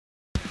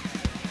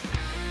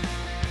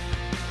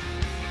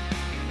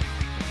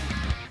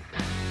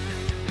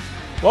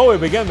Well, we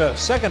begin the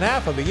second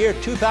half of the year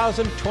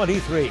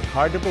 2023.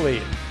 Hard to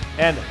believe.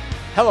 And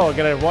hello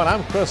again, everyone.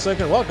 I'm Chris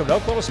Lincoln. Welcome to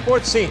Oklahoma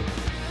Sports Scene.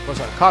 Of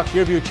course, on Cox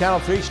Yearview Channel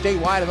 3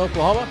 statewide in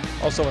Oklahoma,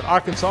 also in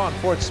Arkansas and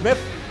Fort Smith,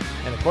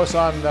 and of course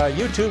on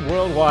YouTube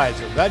worldwide.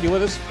 So glad you're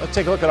with us. Let's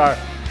take a look at our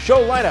show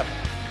lineup.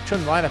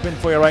 Turn the lineup in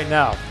for you right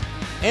now.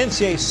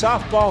 NCAA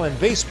softball and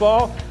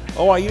baseball.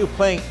 OIU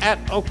playing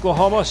at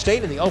Oklahoma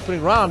State in the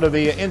opening round of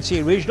the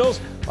NCAA regionals.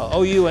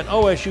 OU and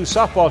OSU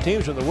softball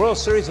teams are in the World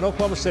Series in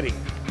Oklahoma City.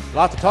 A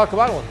lot to talk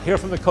about. We'll hear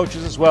from the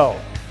coaches as well.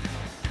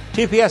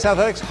 TPS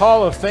Athletics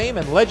Hall of Fame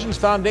and Legends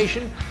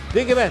Foundation.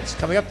 Big events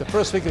coming up the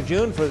first week of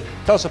June for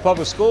Tulsa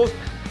Public Schools.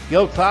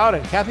 Gil Cloud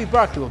and Cathey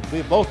Barkley will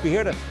both be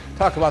here to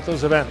talk about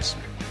those events.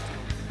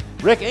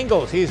 Rick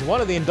Ingalls, he's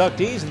one of the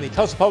inductees in the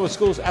Tulsa Public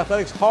Schools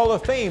Athletics Hall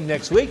of Fame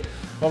next week.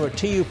 Former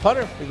TU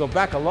punter. We go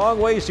back a long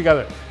ways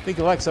together. I think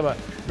you'll like some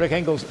of Rick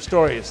Ingalls'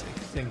 stories.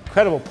 He's an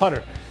incredible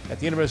punter at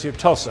the University of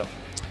Tulsa.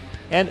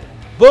 And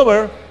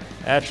Boomer,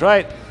 that's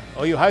right,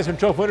 OU Heisman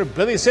Trophy winner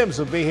Billy Sims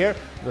will be here.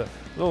 The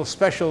little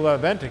special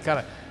event to kind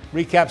of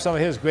recap some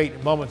of his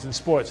great moments in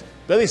sports.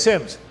 Billy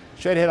Sims,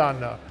 straight ahead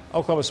on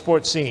Oklahoma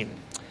Sports Scene.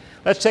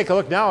 Let's take a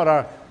look now at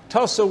our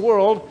Tulsa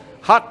World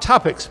Hot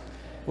Topics.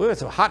 We've got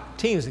some hot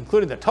teams,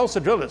 including the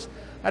Tulsa Drillers.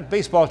 That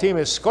baseball team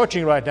is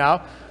scorching right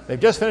now. They've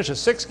just finished a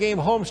 6-game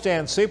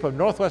homestand sweep of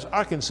Northwest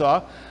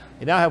Arkansas.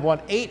 They now have won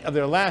 8 of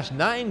their last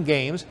 9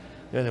 games.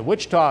 They're in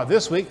Wichita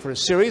this week for a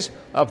series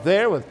up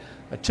there with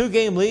a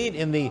 2-game lead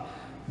in the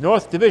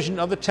North Division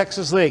of the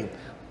Texas League.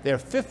 They're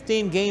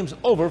 15 games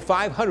over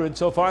 500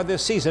 so far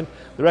this season.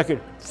 The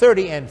record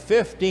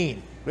 30-15.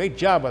 Great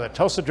job by the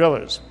Tulsa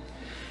Drillers.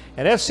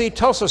 And FC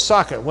Tulsa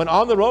Soccer went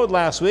on the road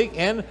last week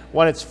and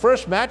won its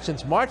first match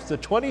since March the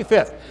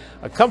 25th.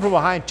 A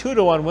come-from-behind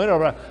 2-1 win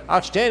over an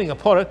outstanding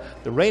opponent,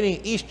 the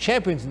reigning East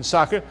champions in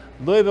soccer,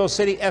 Louisville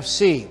City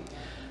FC.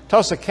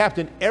 Tulsa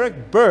captain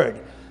Eric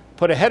Bird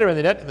put a header in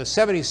the net in the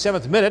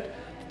 77th minute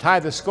to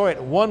tie the score at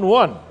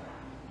 1-1.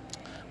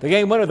 The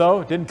game winner,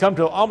 though, didn't come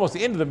till almost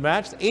the end of the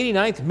match, the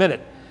 89th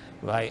minute,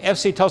 by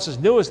FC Tulsa's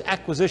newest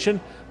acquisition,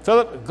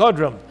 Philip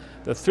Godrum.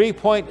 The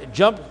 3-point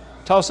jump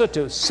Tulsa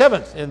to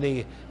 7th in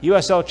the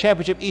USL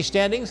Championship East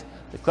standings.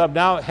 The club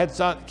now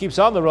keeps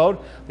on the road.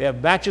 They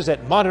have matches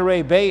at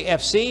Monterey Bay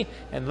FC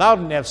and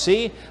Loudoun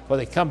FC, where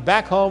they come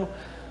back home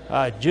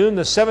June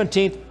the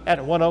 17th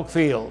at One Oak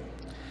Field.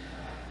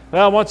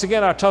 Well, once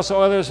again, our Tulsa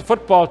Oilers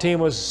football team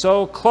was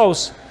so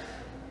close,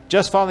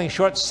 just falling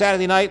short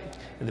Saturday night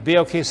in the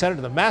BOK Center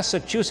to the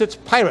Massachusetts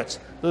Pirates,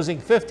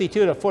 losing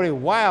 52-40.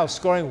 Wild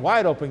scoring,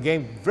 wide open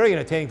game, very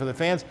entertaining for the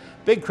fans.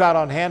 Big crowd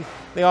on hand.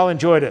 They all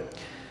enjoyed it.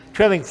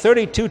 Trailing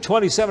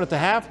 32-27 at the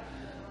half,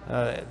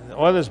 the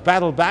Oilers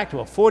battled back to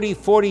a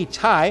 40-40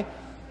 tie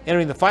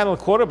entering the final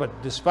quarter,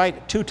 but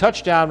despite 2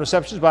 touchdown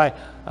receptions by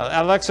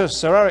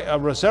Alexis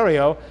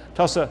Rosario,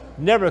 Tulsa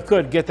never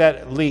could get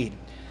that lead.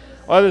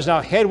 Oilers now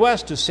head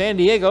west to San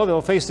Diego.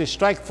 They'll face the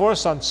Strike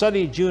Force on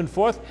Sunday, June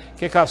 4th.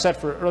 Kickoff set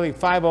for early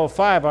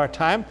 5:05 our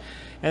time.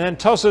 And then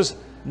Tulsa's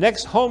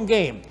next home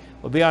game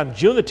will be on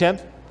June the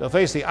 10th. They'll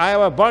face the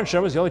Iowa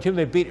Barnstormers, the only team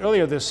they beat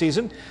earlier this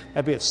season.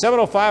 That'll be at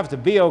 7:05 at the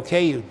BOK.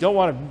 You don't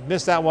want to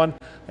miss that one.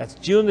 That's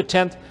June the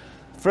 10th.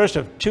 First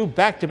of 2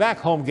 back-to-back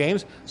home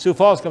games. Sioux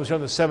Falls comes here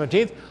on the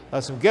 17th. We'll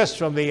have some guests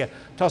from the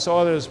Tulsa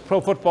Oilers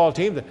pro football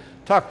team to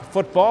talk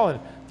football and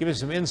give you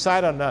some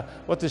insight on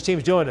what this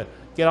team's doing to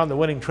get on the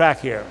winning track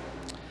here.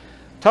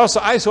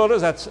 Tulsa Ice Holders,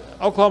 that's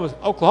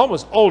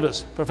Oklahoma's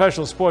oldest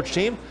professional sports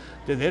team.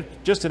 They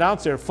just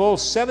announced their full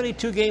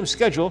 72-game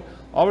schedule,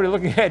 already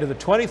looking ahead to the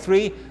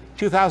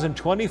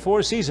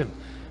 2024 season.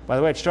 By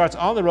the way, it starts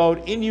on the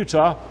road in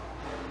Utah,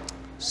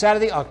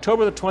 Saturday,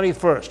 October the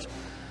 21st.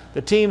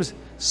 The team's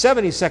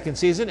 72nd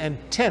season and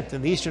 10th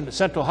in the Eastern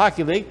Central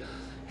Hockey League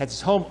has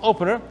its home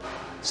opener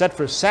set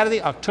for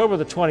Saturday, October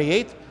the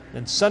 28th,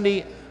 and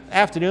Sunday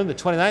afternoon, the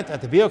 29th,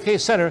 at the BOK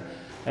Center,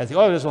 as the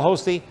Oilers will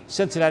host the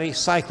Cincinnati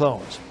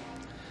Cyclones.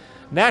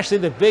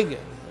 Nationally, the big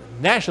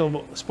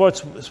national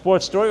sports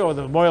story over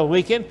the Memorial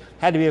Weekend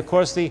had to be, of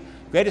course, the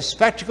greatest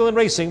spectacle in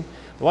racing,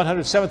 the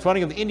 107th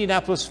running of the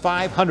Indianapolis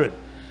 500.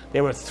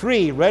 There were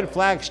 3 red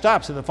flag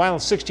stops in the final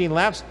 16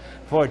 laps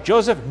before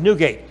Joseph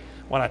Newgate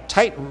won a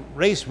tight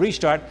race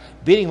restart,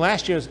 beating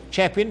last year's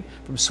champion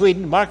from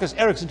Sweden, Marcus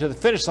Ericsson, to the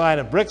finish line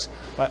of bricks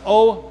by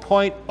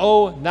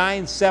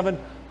 0.097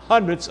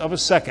 hundredths of a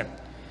second.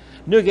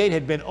 Newgate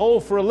had been 0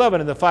 for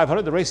 11 in the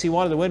 500, the race he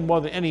wanted to win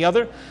more than any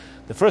other.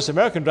 The first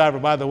American driver,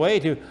 by the way,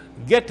 to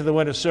get to the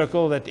winner's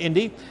circle at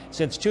Indy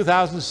since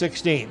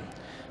 2016.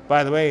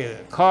 By the way,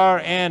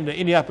 car and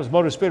Indianapolis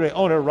Motor Speedway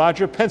owner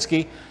Roger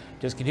Penske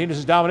just continues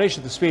his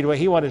domination at the Speedway.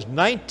 He won his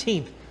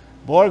 19th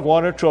Borg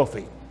Warner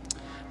Trophy.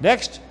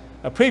 Next,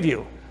 a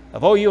preview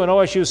of OU and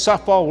OSU's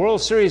softball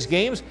World Series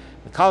games.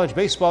 The college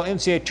baseball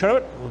NCAA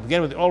tournament will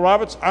begin with Oral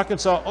Roberts,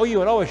 Arkansas,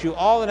 OU, and OSU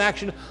all in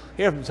action.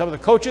 Hear from some of the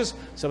coaches,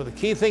 some of the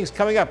key things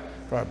coming up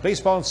for our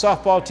baseball and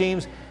softball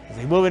teams as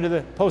they move into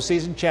the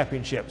postseason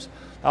championships.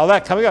 All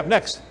that coming up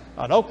next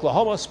on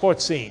Oklahoma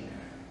Sports Scene.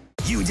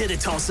 You did it,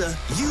 Tulsa.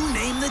 You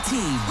name the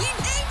team. We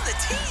name the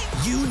team.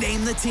 You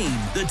name the team.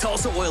 The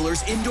Tulsa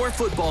Oilers indoor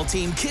football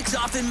team kicks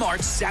off in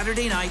March,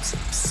 Saturday nights,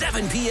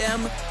 7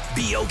 p.m.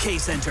 BOK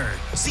Center.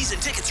 Season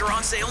tickets are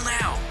on sale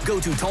now. Go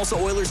to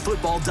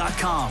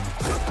TulsaOilersFootball.com.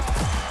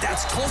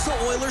 That's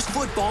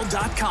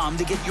TulsaOilersFootball.com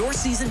to get your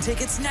season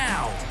tickets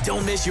now.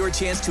 Don't miss your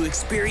chance to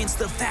experience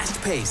the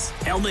fast pace,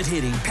 helmet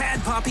hitting, pad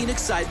popping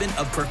excitement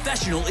of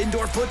professional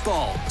indoor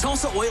football.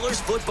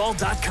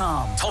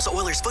 TulsaOilersFootball.com.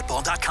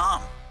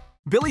 TulsaOilersFootball.com.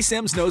 Billy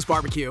Sims knows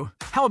barbecue.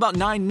 How about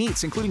 9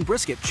 meats, including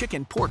brisket,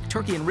 chicken, pork,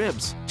 turkey, and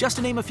ribs? Just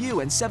to name a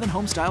few, and 7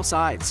 home-style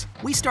sides.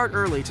 We start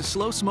early to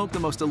slow smoke the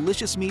most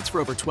delicious meats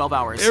for over 12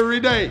 hours. Every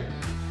day.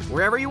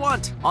 Wherever you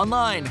want,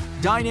 online,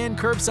 dine-in,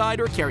 curbside,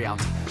 or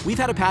carry-out. We've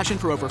had a passion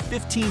for over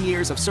 15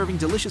 years of serving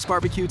delicious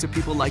barbecue to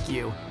people like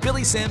you.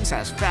 Billy Sims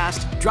has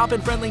fast, drop-in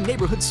friendly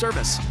neighborhood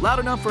service, loud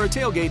enough for a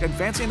tailgate and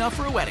fancy enough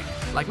for a wedding.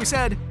 Like we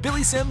said,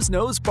 Billy Sims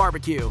knows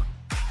barbecue.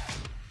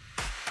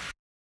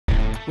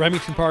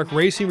 Remington Park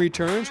Racing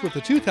returns with the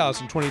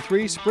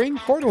 2023 Spring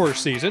Quarter Horse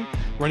season,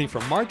 running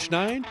from March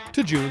 9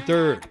 to June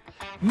 3rd.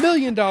 $1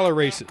 million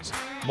races,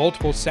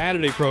 multiple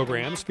Saturday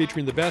programs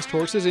featuring the best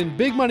horses in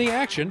big money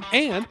action,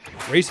 and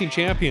racing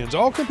champions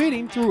all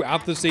competing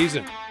throughout the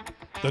season.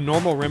 The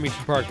normal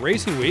Remington Park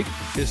Racing Week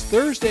is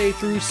Thursday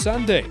through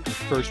Sunday.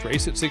 First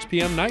race at 6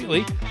 p.m.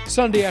 nightly,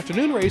 Sunday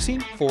afternoon racing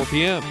 4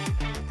 p.m.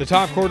 The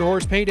top quarter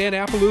horse paint and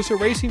Appaloosa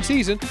racing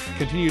season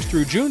continues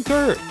through June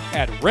 3rd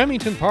at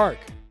Remington Park.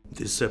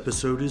 This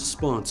episode is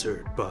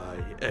sponsored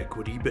by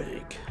Equity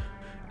Bank.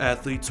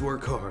 Athletes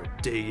work hard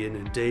day in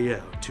and day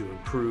out to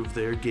improve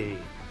their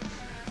game.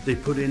 They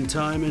put in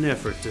time and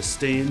effort to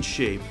stay in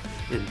shape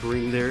and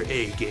bring their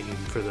A game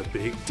for the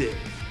big day.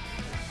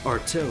 Our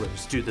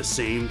tellers do the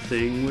same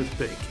thing with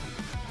banking.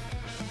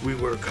 We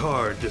work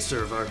hard to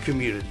serve our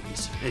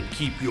communities and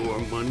keep your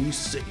money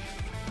safe.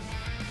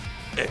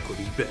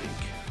 Equity Bank.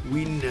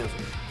 We never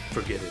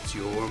forget it's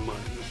your money.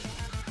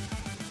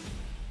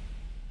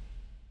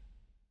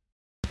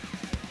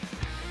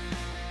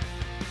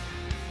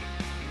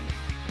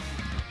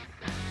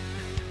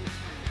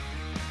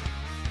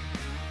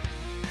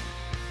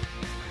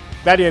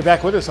 Glad you're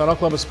back with us on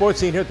Oklahoma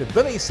Sports Scene here at the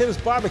Billy Sims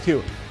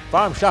Barbecue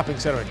Farm Shopping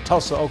Center in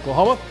Tulsa,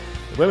 Oklahoma.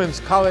 The Women's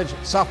College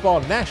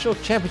Softball National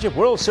Championship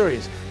World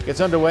Series gets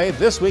underway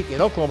this week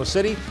in Oklahoma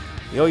City.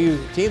 The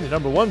OU team, the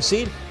number 1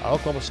 seed, our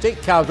Oklahoma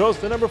State Cowgirls,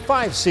 the number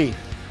 5 seed.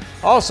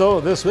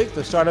 Also this week,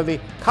 the start of the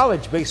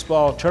college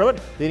baseball tournament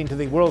leading to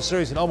the World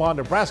Series in Omaha,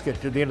 Nebraska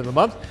to the end of the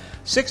month.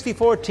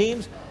 64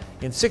 teams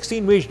in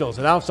 16 regionals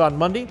announced on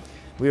Monday.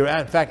 We were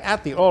in fact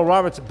at the Oral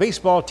Roberts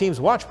baseball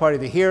team's watch party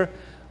to hear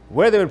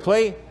where they would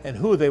play and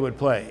who they would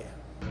play.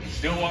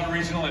 Stillwater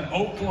Regional in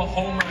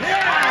Oklahoma.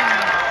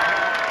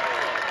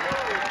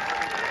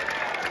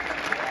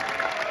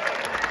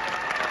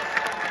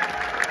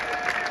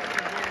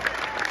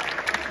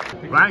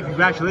 Ryan,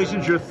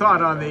 congratulations. Your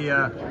thought on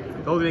the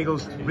Golden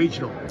Eagles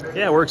Regional?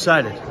 Yeah, we're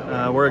excited.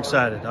 We're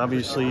excited.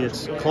 Obviously,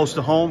 it's close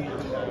to home.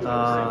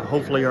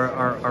 Hopefully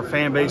our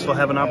fan base will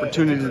have an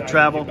opportunity to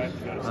travel.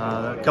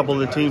 A couple of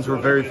the teams we're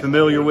very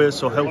familiar with,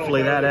 so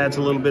hopefully that adds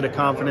a little bit of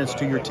confidence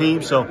to your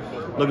team. So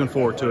looking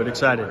forward to it.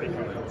 Excited.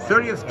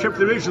 30th trip to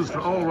the regionals for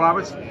Oral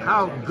Roberts.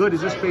 How good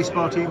is this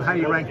baseball team? How do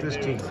you rank this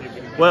team?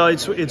 Well,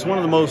 it's one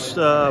of the most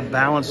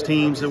balanced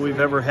teams that we've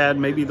ever had,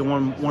 maybe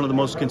one of the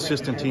most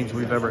consistent teams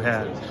we've ever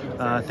had.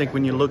 I think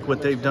when you look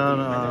what they've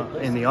done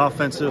in the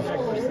offensive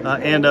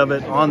end of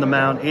it, on the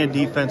mound and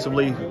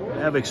defensively,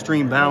 have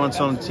extreme balance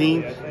on the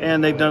team,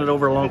 and they've done it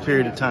over a long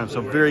period of time,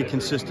 so very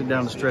consistent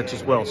down the stretch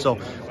as well. So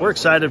we're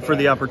excited for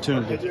the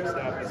opportunity.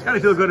 How do you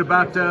feel good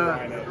about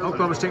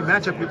Oklahoma State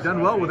matchup? You've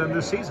done well with them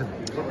this season.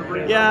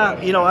 Yeah,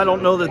 I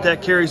don't know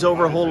that carries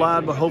over a whole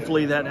lot, but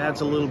hopefully that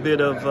adds a little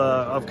bit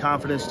of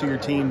confidence to your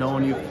team,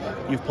 knowing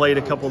you've played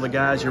a couple of the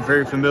guys, you're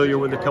very familiar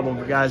with a couple of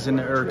the guys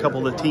or a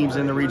couple of the teams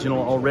in the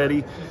regional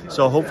already.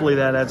 So hopefully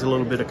that adds a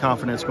little bit of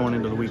confidence going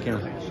into the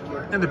weekend.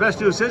 And the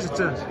best news is it's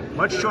a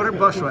much shorter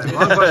bus ride.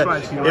 Long bus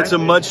ride for you, right? It's a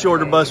much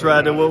shorter bus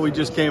ride than what we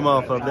just came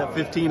off of. That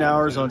 15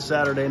 hours on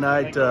Saturday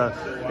night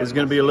is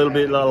going to be a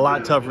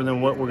lot tougher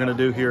than what we're going to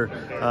do here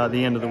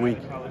the end of the week.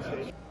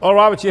 Oral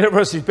Roberts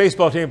University's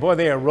baseball team, boy,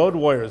 they are road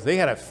warriors. They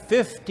had a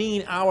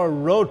 15-hour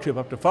road trip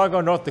up to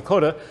Fargo, North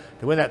Dakota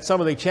to win that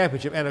Summer League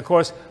championship, and of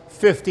course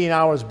 15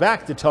 hours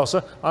back to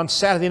Tulsa on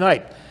Saturday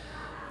night.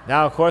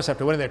 Now, of course,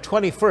 after winning their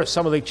 21st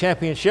Summer League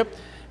championship,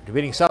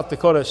 defeating South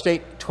Dakota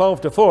State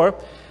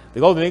 12-4, the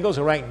Golden Eagles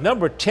are ranked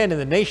number 10 in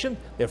the nation.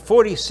 They're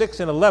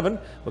 46-11,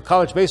 with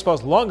college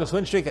baseball's longest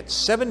win streak at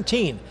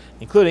 17,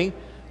 including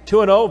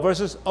 2-0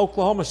 versus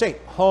Oklahoma State,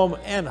 home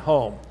and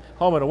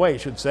away, I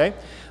should say.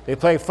 They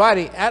play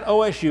Friday at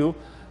OSU,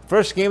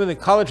 first game of the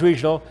college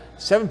regional,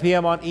 7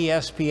 p.m. on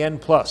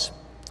ESPN+.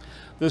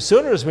 The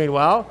Sooners,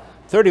 meanwhile,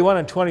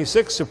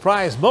 31-26,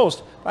 surprised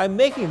most by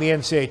making the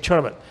NCAA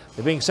tournament.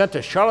 They're being sent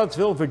to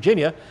Charlottesville,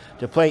 Virginia,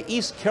 to play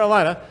East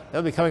Carolina.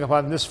 They'll be coming up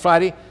on this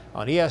Friday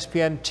on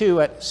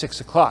ESPN2 at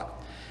 6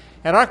 o'clock.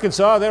 And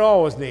Arkansas, they're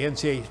always in the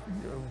NCAA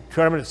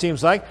tournament, it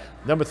seems like.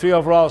 Number 3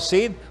 overall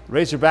seed,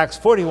 Razorbacks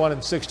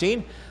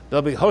 41-16.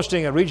 They'll be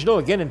hosting a regional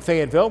again in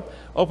Fayetteville.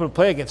 Open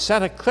play against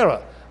Santa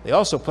Clara. They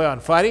also play on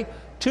Friday,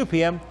 2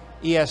 p.m.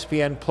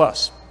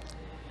 ESPN+.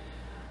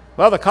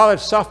 Well, the College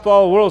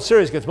Softball World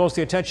Series gets most of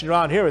the attention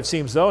around here, it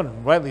seems, though,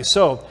 and rightly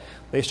so.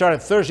 They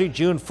started Thursday,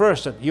 June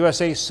 1st at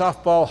USA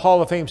Softball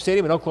Hall of Fame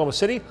Stadium in Oklahoma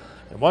City.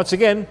 And once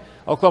again,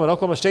 Oklahoma and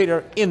Oklahoma State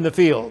are in the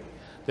field.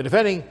 The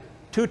defending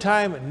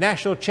two-time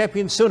national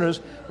champion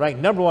Sooners,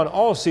 ranked #1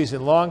 all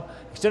season long,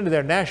 extended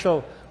their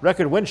national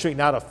record win streak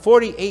now to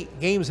 48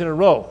 games in a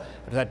row.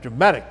 After that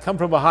dramatic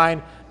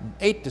come-from-behind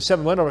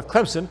 8-7 win over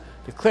Clemson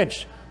to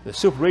clinch the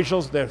Super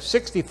Regionals, their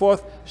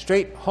 64th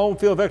straight home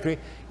field victory,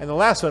 and the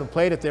last one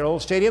played at their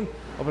old stadium,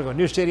 opening a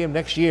new stadium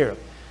next year.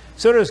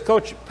 Sooners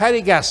coach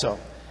Patty Gasso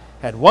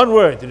had one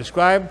word to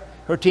describe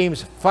her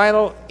team's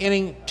final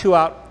inning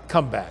 2-out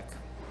comeback.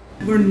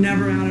 We're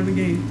never out of a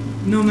game,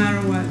 no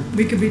matter what.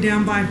 We could be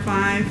down by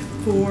 5,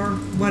 4,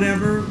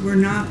 whatever. We're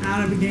not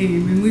out of a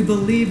game, and we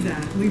believe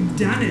that. We've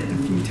done it a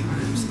few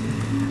times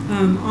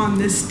on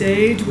this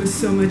stage with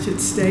so much at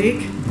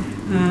stake.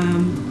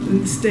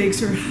 The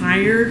stakes are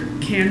higher.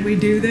 Can we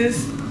do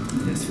this?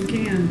 Yes, we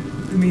can.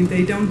 I mean,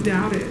 they don't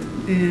doubt it,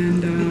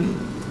 and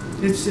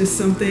it's just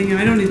something,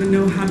 I don't even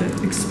know how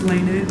to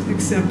explain it,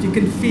 except you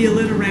can feel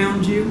it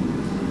around you,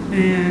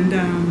 and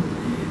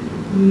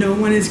no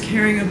one is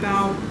caring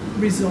about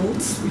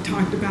results. We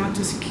talked about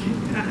just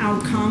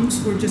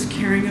outcomes. We're just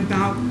caring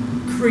about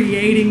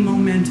creating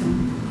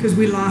momentum, because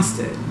we lost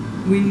it.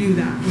 We knew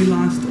that. We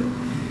lost it.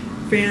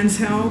 Fans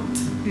helped,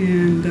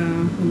 and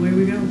away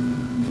we go.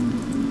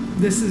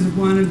 This is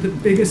one of the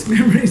biggest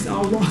memories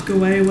I'll walk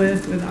away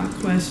with without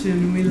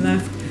question. We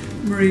left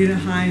Marita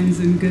Hines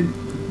in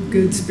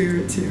good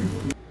spirits here.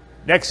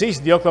 Next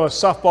season, the Oklahoma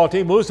softball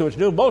team moves to its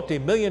new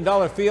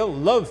multi-million-dollar field,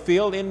 Love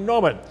Field in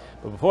Norman.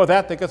 But before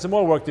that, they've got some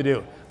more work to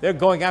do. They're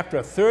going after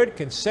a 3rd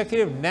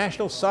consecutive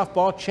national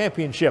softball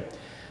championship.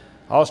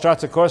 All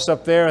starts, of course,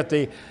 up there at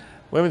the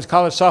Women's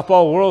College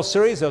Softball World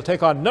Series. They'll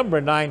take on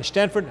number 9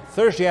 Stanford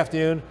Thursday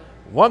afternoon,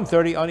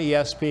 1:30 on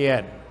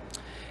ESPN.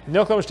 And the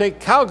Oklahoma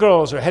State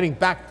Cowgirls are heading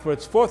back for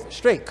its 4th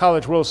straight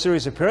College World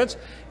Series appearance.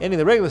 Ending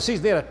the regular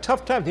season, they had a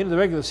tough time at the end of the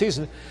regular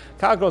season.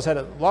 Cowgirls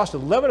had lost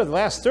 11 of the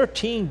last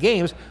 13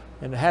 games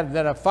and had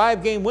then a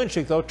 5-game win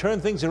streak, though,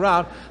 turned things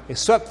around. They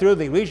swept through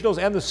the regionals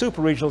and the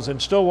super regionals in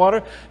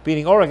Stillwater,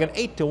 beating Oregon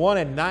 8-1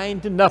 and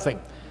 9-0.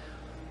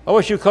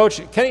 OSU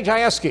coach Kenny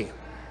Jayeski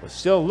was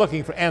still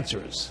looking for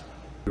answers.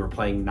 We were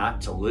playing not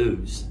to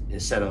lose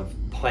instead of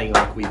playing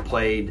like we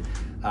played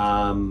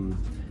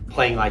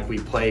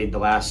the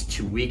last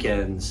 2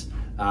 weekends,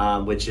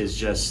 which is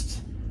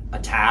just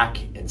attack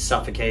and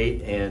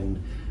suffocate.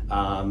 And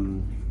I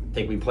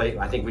think we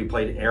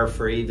played air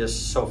free this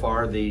so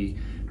far the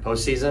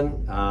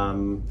postseason.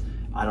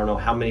 I don't know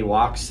how many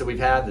walks that we've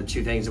had, the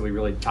 2 things that we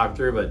really talked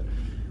through, but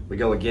we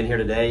go again here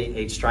today,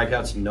 8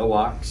 strikeouts, no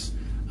walks.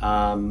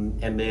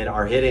 And then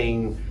our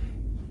hitting,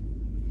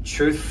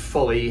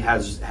 truthfully,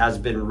 has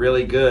been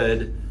really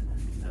good.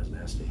 That was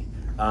nasty.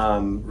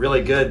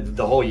 Really good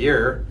the whole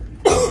year.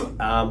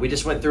 We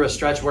just went through a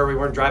stretch where we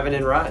weren't driving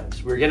in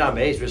runs. We were getting on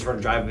base, we just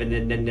weren't driving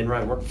in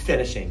runs, we weren't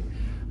finishing.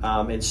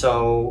 And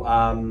so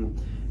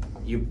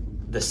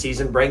the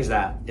season brings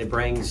that. It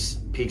brings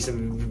peaks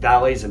and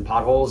valleys and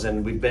potholes,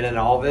 and we've been in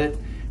all of it.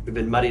 We've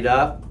been muddied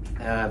up.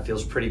 It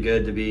feels pretty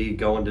good to be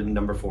going to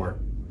number 4.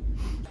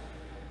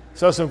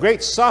 So some great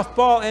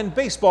softball and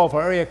baseball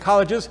for area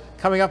colleges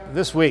coming up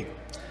this week.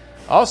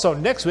 Also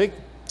next week,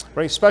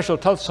 very special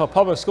Tulsa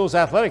Public Schools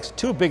athletics,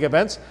 2 big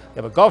events.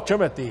 They have a golf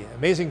tournament at the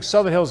amazing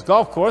Southern Hills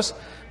Golf Course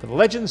for the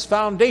Legends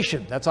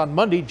Foundation. That's on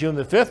Monday, June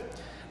the 5th.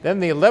 Then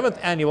the 11th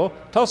annual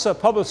Tulsa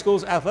Public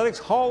Schools Athletics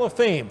Hall of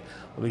Fame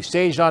will be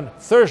staged on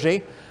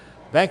Thursday.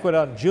 Banquet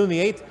on June the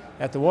 8th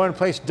at the Warren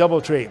Place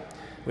Doubletree.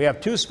 We have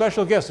 2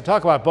 special guests to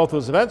talk about both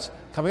those events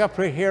coming up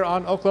right here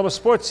on Oklahoma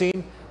Sports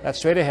Scene. That's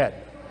straight ahead.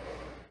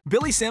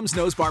 Billy Sims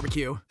knows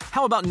barbecue.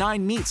 How about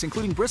 9 meats,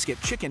 including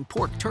brisket, chicken,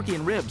 pork, turkey,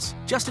 and ribs?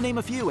 Just to name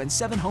a few, and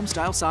 7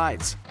 home-style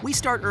sides. We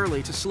start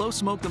early to slow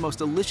smoke the most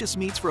delicious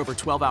meats for over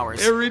 12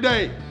 hours. Every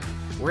day.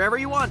 Wherever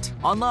you want,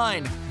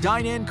 online,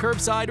 dine in,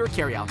 curbside, or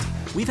carry out.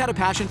 We've had a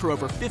passion for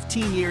over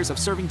 15 years of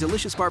serving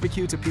delicious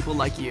barbecue to people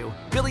like you.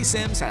 Billy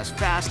Sims has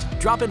fast,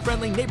 drop-in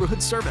friendly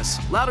neighborhood service,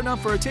 loud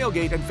enough for a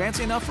tailgate and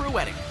fancy enough for a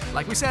wedding.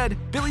 Like we said,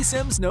 Billy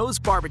Sims knows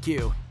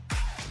barbecue.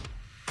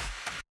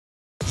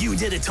 You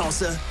did it,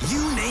 Tulsa. You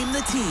name the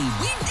team.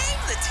 We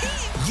name the team.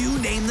 You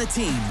name the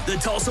team. The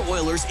Tulsa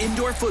Oilers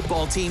indoor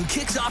football team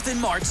kicks off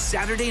in March,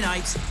 Saturday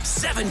nights,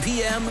 7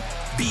 p.m.,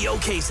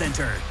 BOK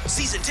Center.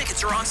 Season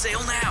tickets are on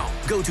sale now.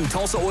 Go to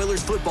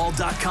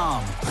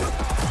TulsaOilersFootball.com.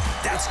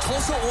 That's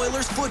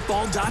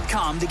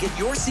TulsaOilersFootball.com to get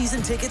your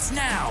season tickets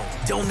now.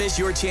 Don't miss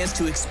your chance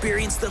to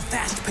experience the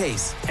fast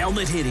pace,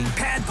 helmet hitting,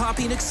 pad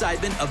popping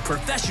excitement of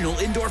professional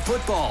indoor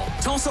football.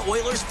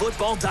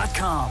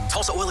 TulsaOilersFootball.com.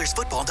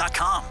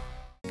 TulsaOilersFootball.com.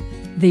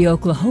 The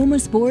Oklahoma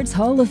Sports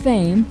Hall of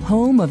Fame,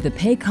 home of the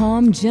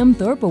Paycom Jim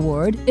Thorpe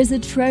Award, is a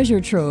treasure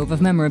trove of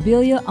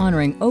memorabilia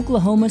honoring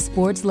Oklahoma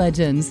sports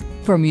legends.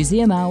 For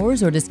museum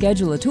hours or to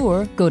schedule a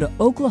tour, go to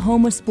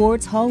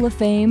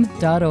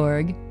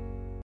oklahomasportshalloffame.org.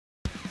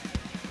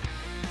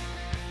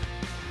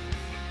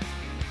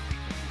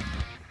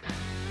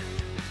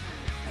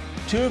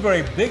 Two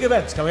very big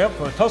events coming up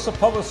for Tulsa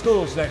Public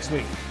Schools next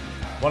week.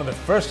 One of the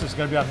first is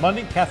going to be on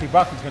Monday. Cathey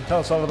Barkley is going to tell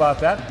us all about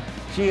that.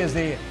 She is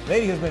the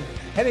lady who's been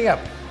heading up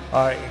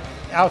our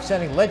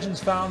Outstanding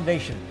Legends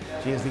Foundation.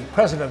 She is the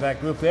president of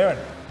that group there. And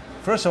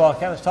first of all,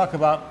 Cathey, let's talk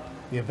about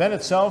the event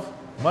itself.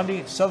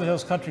 Monday, Southern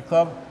Hills Country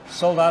Club,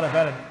 sold-out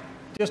event. And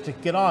just to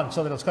get on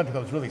Southern Hills Country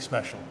Club is really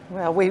special.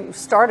 Well, we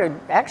started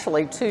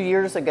actually 2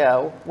 years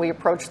ago. We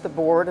approached the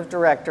board of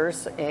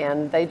directors,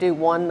 and they do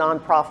one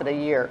nonprofit a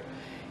year.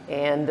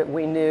 And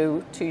we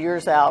knew 2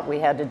 years out we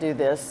had to do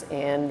this,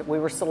 and we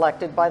were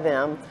selected by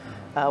them.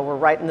 We're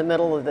right in the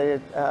middle of the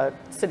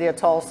city of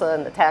Tulsa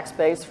and the tax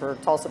base for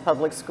Tulsa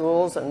Public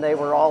Schools, and they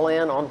were all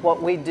in on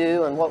what we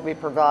do and what we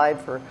provide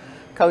for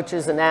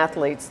coaches and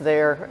athletes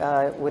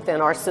there within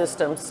our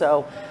system.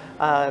 So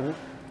a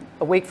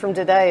week from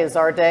today is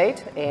our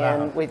date,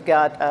 and we've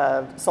got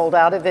a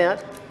sold-out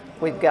event.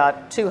 We've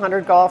got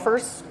 200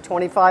 golfers,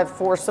 25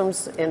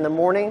 foursomes in the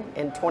morning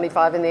and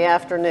 25 in the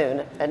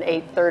afternoon, an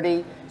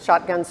 8:30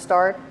 shotgun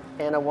start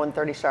and a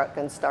 1:30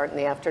 shotgun start in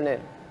the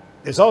afternoon.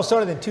 It's all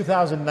started in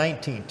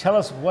 2019. Tell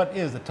us, what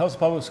is the Tulsa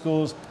Public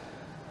Schools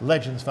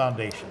Legends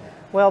Foundation?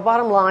 Well,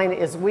 bottom line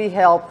is we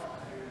help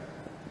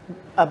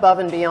above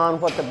and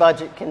beyond what the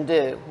budget can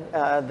do.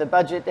 The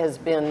budget has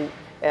been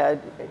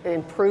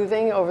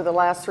improving over the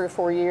last 3 or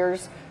 4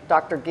 years.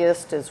 Dr.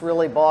 Gist has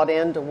really bought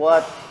into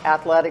what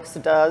athletics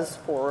does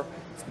for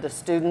the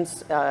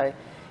students,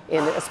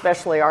 in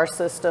especially our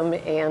system.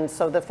 And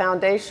so the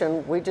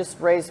foundation, we just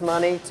raise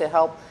money to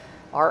help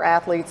our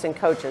athletes and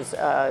coaches.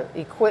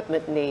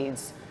 Equipment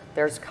needs,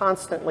 there's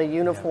constantly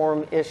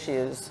uniform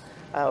issues.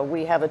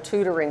 We have a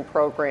tutoring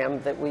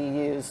program that we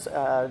use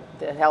to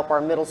help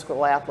our middle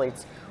school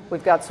athletes.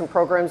 We've got some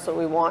programs that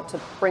we want to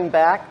bring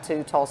back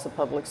to Tulsa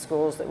Public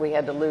Schools that we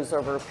had to lose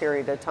over a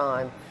period of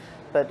time.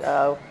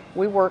 But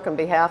we work on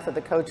behalf of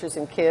the coaches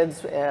and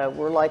kids.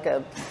 We're like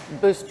a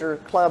booster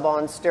club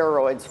on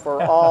steroids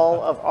for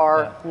all of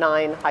our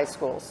 9 high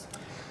schools.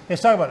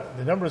 Let's talk about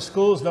the number of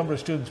schools, number of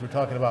students we're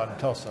talking about in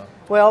Tulsa.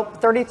 Well,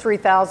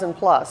 33,000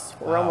 plus.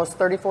 We're almost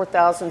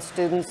 34,000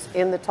 students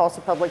in the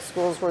Tulsa Public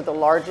Schools. We're the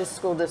largest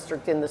school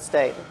district in the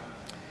state.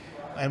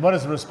 And what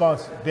has the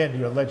response been to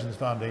your Legends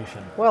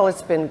Foundation? Well,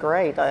 it's been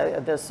great.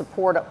 The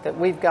support that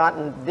we've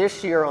gotten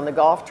this year on the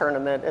golf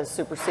tournament has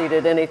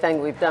superseded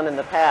anything we've done in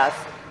the past.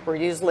 We're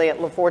usually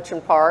at La Fortune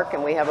Park,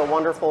 and we have a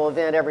wonderful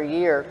event every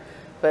year.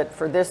 But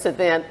for this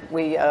event,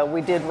 we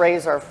did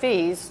raise our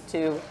fees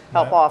to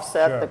help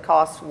offset the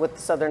costs with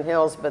Southern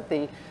Hills, but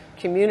the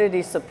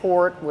community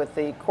support with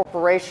the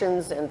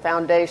corporations and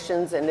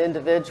foundations and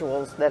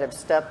individuals that have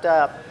stepped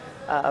up,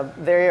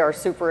 they are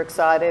super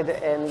excited,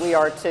 and we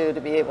are too, to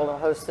be able to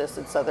host this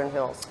at Southern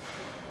Hills.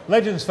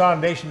 Legends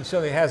Foundation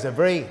certainly has a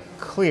very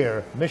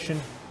clear mission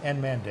and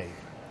mandate.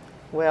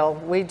 Well,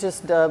 we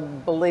just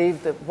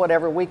believe that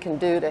whatever we can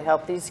do to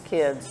help these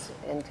kids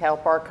and to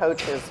help our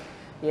coaches,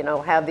 you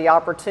know, have the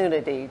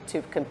opportunity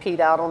to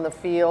compete out on the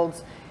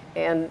fields.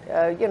 And,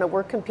 you know,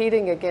 we're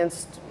competing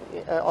against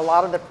a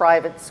lot of the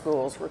private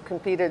schools. We're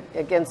competing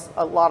against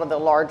a lot of the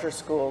larger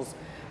schools.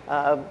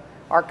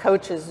 Our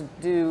coaches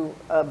do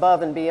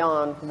above and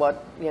beyond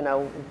what, you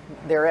know,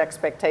 their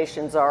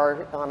expectations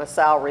are on a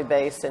salary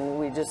base. And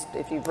we just,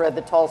 if you've read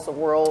the Tulsa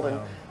World and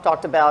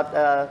talked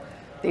about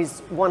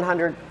these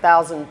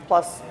 100,000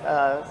 plus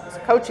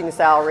coaching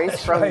salaries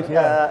from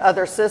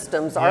other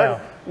systems,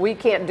 we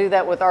can't do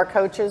that with our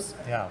coaches,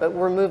 but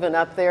we're moving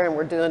up there and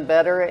we're doing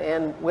better.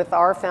 And with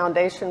our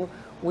foundation,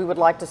 we would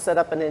like to set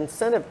up an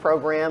incentive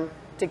program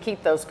to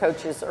keep those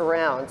coaches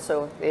around.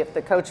 So if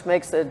the coach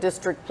makes a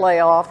district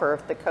playoff or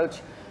if the coach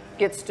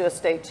gets to a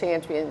state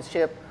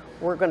championship,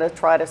 we're going to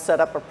try to set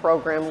up a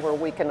program where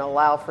we can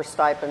allow for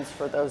stipends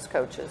for those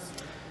coaches.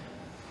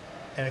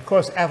 And of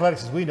course,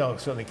 athletics, as we know,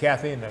 certainly,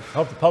 Cathey, and I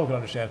hope the public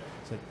understand,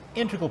 is an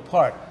integral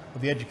part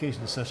of the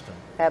education system.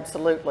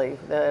 Absolutely.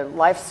 The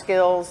life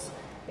skills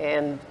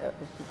and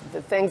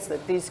the things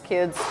that these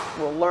kids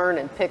will learn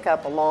and pick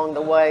up along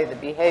the way, the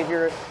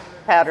behavior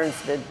patterns,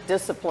 the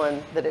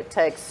discipline that it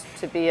takes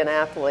to be an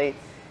athlete,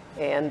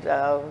 and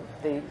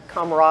the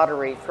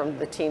camaraderie from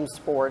the team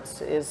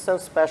sports is so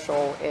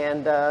special.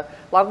 And a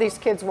lot of these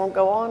kids won't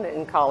go on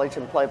in college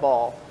and play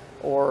ball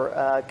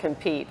or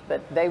compete,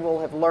 but they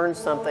will have learned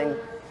something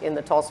in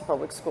the Tulsa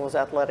Public Schools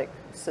athletic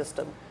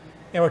system.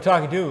 And we're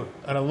talking to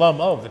an alum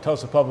of the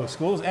Tulsa Public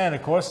Schools and,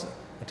 of course,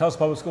 the Tulsa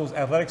Public Schools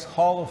Athletics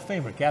Hall of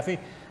Famer. Cathey,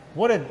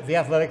 what did the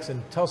athletics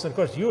in Tulsa, of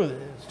course, you were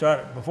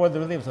started before there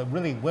was a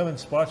really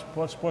women's sports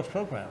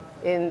program.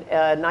 In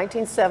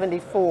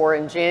 1974,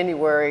 in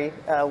January,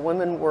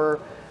 women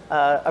were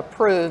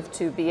approved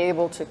to be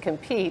able to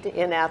compete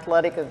in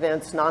athletic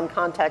events,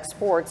 non-contact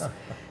sports,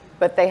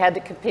 but they had to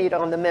compete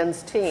on the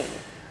men's team.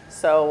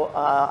 So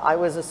I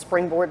was a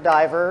springboard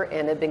diver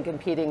and had been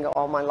competing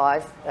all my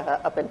life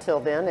up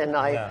until then, and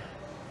I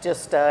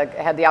just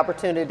had the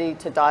opportunity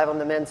to dive on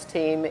the men's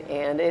team,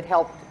 and it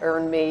helped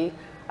earn me,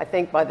 I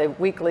think by the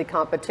weekly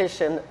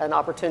competition, an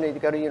opportunity to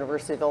go to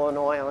University of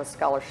Illinois on a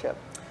scholarship.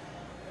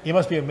 You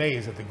must be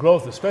amazed at the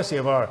growth, especially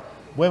of our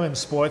women's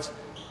sports.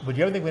 Would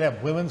you ever think we'd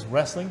have women's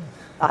wrestling?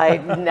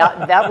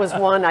 That was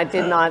one I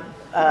did not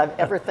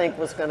ever think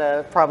was going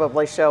to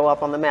probably show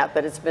up on the map,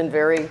 but it's been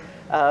very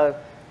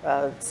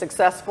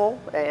successful,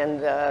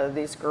 and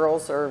these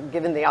girls are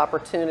given the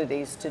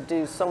opportunities to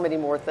do so many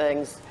more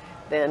things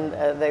than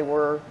they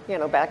were,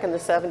 back in the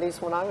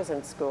 70s when I was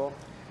in school.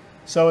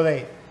 So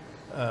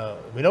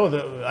we know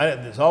that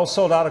it's all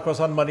sold out, of course,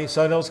 on Monday,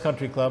 Southern Hills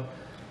Country Club.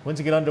 When's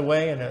it get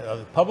underway? And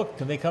the public,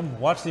 can they come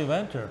watch the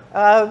event? Or?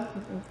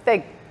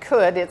 They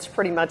could. It's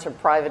pretty much a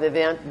private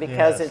event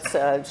because it's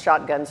a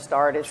shotgun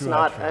start. It's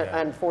not,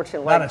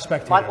 unfortunately,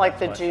 not like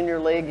the Junior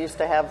League used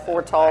to have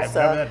for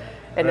Tulsa.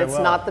 And it's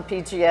not the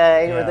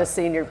PGA or the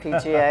senior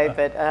PGA,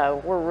 but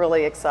we're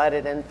really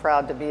excited and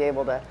proud to be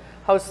able to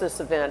host this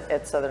event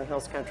at Southern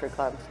Hills Country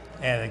Club.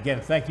 And again,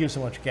 thank you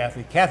so much,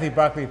 Cathey. Cathey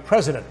Barkley,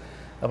 president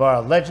of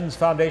our Legends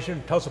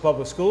Foundation, Tulsa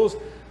Public Schools.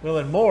 We'll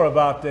learn more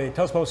about the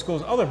Tulsa Public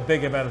Schools' other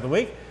big event of the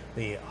week,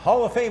 the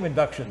Hall of Fame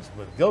inductions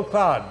with Gil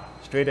Cloud,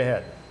 straight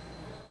ahead.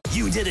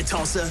 You did it,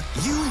 Tulsa.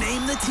 You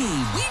name the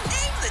team. We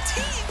name the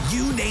team.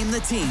 You name the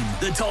team.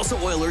 The Tulsa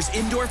Oilers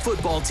indoor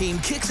football team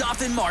kicks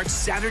off in March,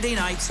 Saturday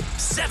nights,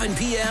 7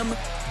 p.m.,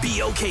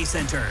 BOK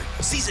Center.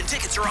 Season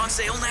tickets are on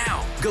sale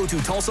now. Go to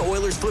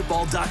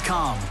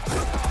TulsaOilersFootball.com.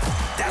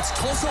 That's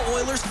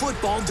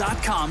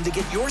TulsaOilersFootball.com to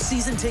get your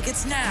season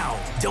tickets now.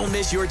 Don't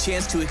miss your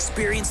chance to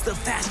experience the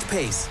fast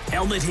pace,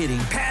 helmet hitting,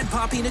 pad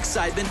popping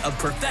excitement of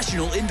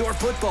professional indoor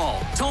football.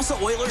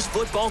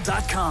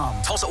 TulsaOilersFootball.com.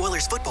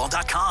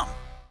 TulsaOilersFootball.com.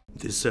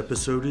 This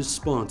episode is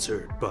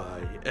sponsored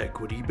by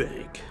Equity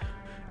Bank.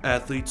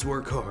 Athletes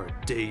work hard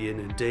day in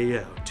and day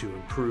out to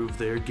improve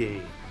their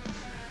game.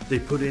 They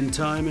put in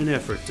time and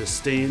effort to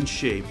stay in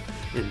shape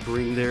and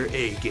bring their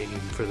A game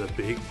for the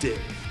big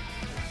day.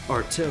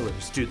 Our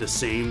tellers do the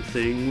same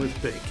thing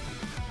with banking.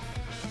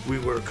 We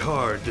work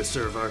hard to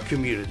serve our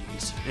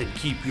communities and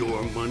keep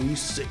your money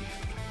safe.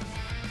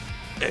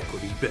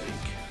 Equity Bank.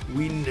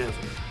 We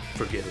never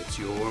forget it's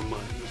your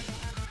money.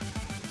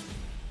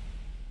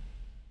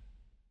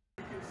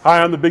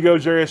 Hi, I'm the Big O,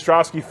 Jerry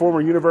Ostrowski, former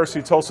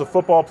University of Tulsa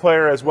football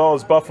player as well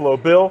as Buffalo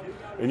Bill,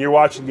 and you're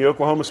watching the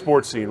Oklahoma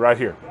Sports Scene right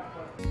here.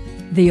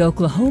 The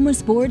Oklahoma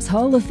Sports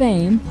Hall of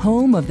Fame,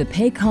 home of the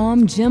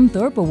Paycom Jim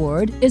Thorpe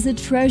Award, is a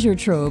treasure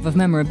trove of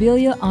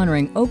memorabilia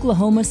honoring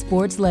Oklahoma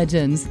sports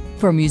legends.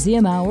 For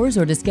museum hours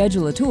or to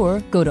schedule a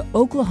tour, go to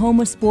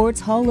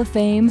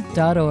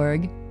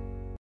oklahomasportshalloffame.org.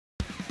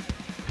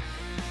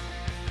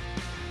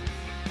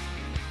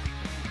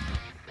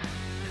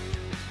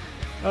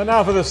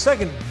 Now for the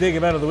second big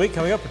event of the week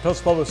coming up for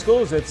Tulsa Public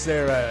Schools. It's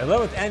their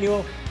 11th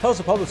annual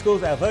Tulsa Public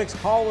Schools Athletics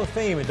Hall of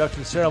Fame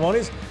induction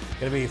ceremonies.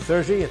 Going to be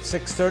Thursday at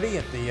 6:30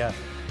 at the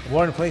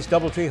Warren Place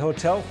Doubletree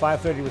Hotel,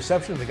 5:30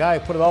 reception. The guy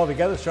who put it all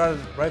together started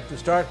right at the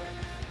start.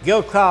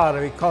 Gil Cloud,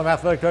 we call him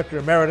Athletic Director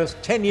Emeritus,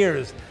 10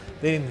 years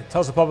leading the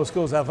Tulsa Public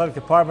Schools Athletic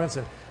Departments.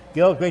 And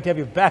Gil, great to have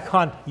you back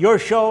on your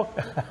show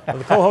with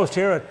the co-host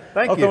here at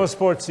Oklahoma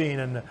Sports Scene.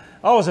 And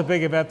always a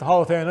big event, the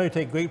Hall of Fame. I know you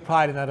take great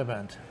pride in that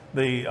event.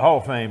 The Hall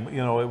of Fame,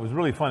 it was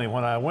really funny.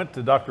 When I went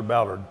to Dr.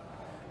 Ballard,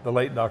 the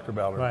late Dr.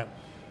 Ballard,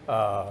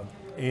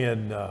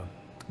 in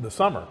the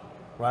summer,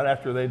 right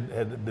after they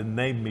had been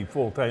named me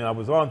full-time. I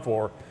was on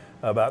for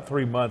about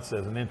 3 months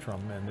as an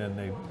interim, and then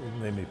they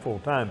named me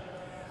full-time.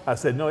 I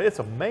said, no, it's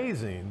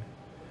amazing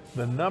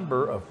the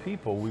number of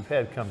people we've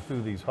had come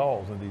through these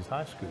halls in these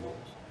high schools,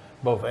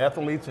 both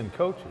athletes and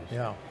coaches,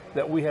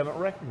 that we haven't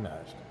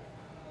recognized.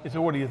 He said,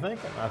 what are you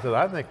thinking? I said,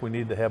 I think we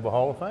need to have a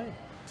Hall of Fame.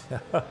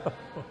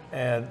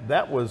 And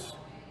that was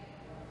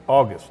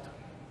August.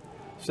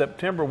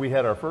 September, we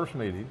had our first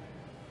meeting,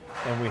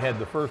 and we had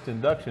the first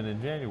induction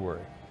in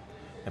January.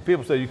 And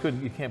people say you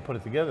can't put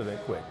it together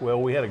that quick. Well,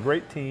 we had a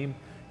great team,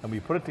 and we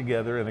put it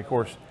together, and of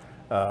course,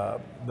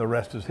 the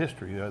rest is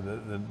history.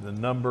 The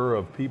number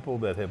of people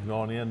that have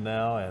gone in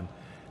now,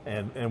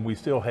 and we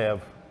still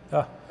have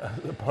a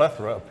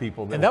plethora of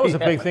people. And that was a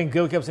big thing.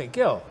 Gil kept saying,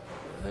 Gil,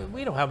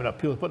 we don't have enough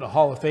people to put in a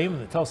Hall of Fame in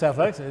the Tulsa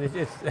Athletics.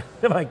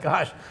 Oh my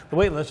gosh, the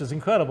wait list is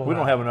incredible. We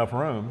don't have enough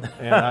room,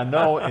 and I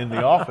know in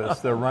the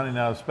office they're running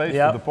out of space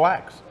for the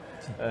plaques.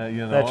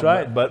 That's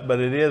right. But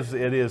it is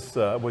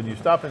when you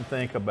stop and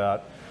think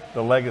about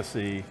the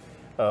legacy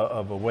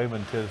of a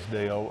Wayman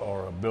Tisdale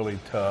or a Billy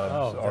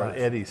Tubbs or an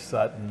Eddie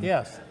Sutton,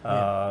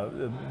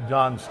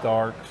 John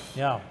Starks,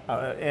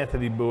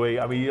 Anthony Bowie.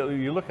 I mean,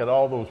 you look at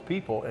all those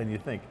people and you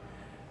think.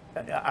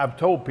 I've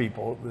told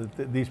people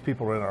that these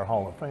people are in our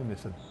Hall of Fame. They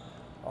said,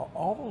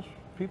 all those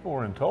people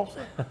are in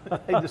Tulsa?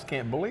 They just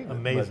can't believe it.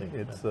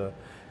 Amazing. But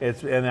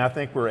and I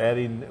think we're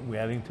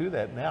adding to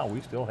that now.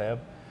 We still have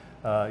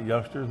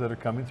youngsters that are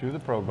coming through the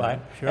program.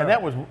 Right, sure. And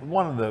that was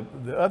one of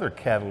the other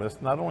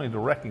catalysts, not only to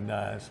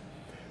recognize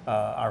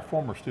our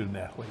former student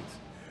athletes,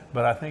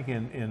 But I think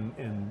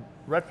in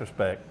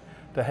retrospect,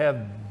 to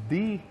have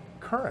the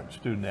current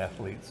student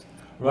athletes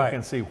look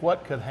and see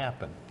what could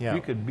happen. Yeah.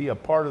 You could be a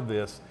part of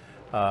this.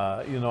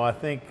 You know, I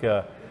think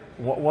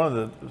one of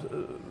the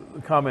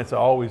comments I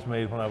always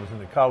made when I was in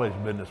the college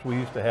business, we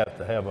used to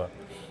have a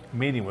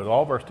meeting with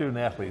all of our student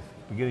athletes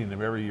at the beginning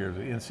of every year,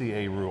 the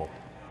NCAA rule.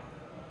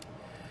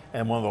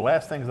 And one of the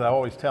last things I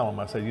always tell them,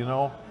 I said, you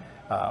know,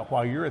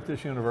 while you're at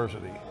this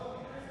university,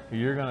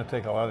 you're going to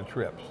take a lot of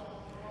trips.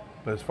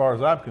 But as far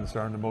as I'm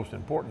concerned, the most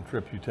important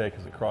trip you take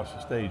is across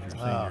the stage your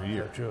senior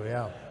year. So true,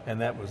 yeah. And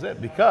that was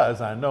it,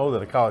 because I know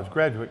that a college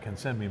graduate can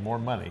send me more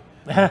money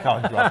than a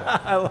college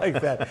dropout. I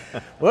like that.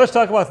 Well, let's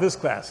talk about this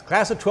class.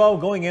 Class of 12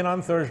 going in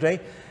on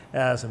Thursday.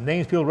 Some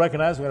names people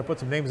recognize. We're going to put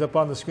some names up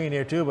on the screen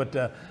here too, but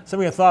some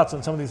of your thoughts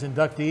on some of these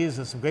inductees.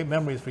 There's some great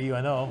memories for you,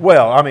 I know.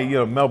 Well, I mean, you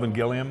know, Melvin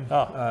Gilliam,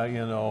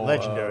 you know,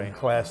 legendary.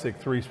 Classic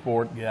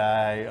three-sport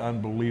guy,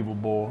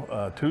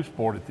 unbelievable.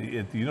 Two-sport at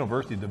the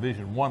University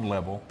Division I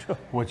level,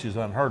 which is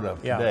unheard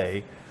of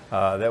today.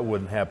 That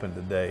wouldn't happen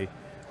today.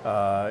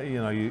 You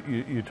know,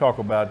 you talk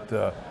about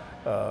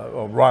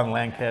Ron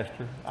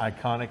Lancaster,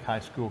 iconic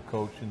high school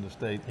coach in the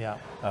state. Yeah.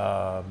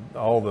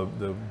 All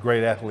the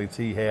great athletes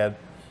he had.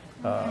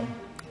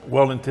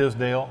 Weldon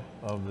Tisdale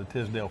of the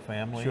Tisdale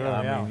family. Sure,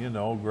 I mean, you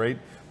know, great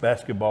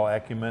basketball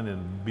acumen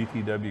and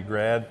BTW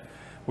grad.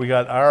 We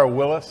got Ira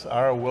Willis.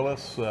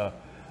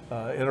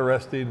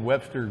 Interesting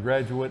Webster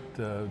graduate,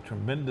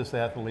 tremendous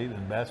athlete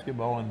in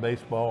basketball and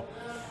baseball.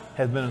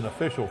 Has been an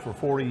official for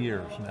 40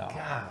 years now.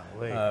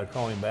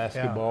 Calling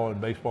basketball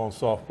and baseball and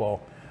softball.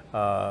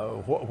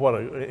 What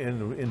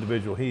an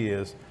individual he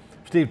is.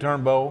 Steve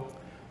Turnbow.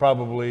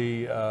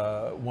 Probably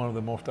one of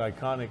the most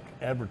iconic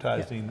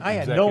advertising I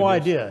had executives. No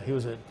idea he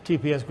was a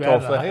TPS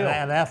grad and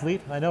an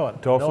athlete. I know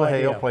it. Tulsa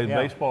Hale, played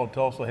baseball at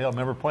Tulsa Hale.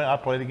 Never played. I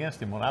played against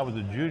him when I was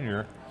a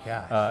junior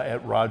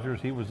at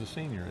Rogers. He was a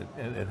senior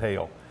at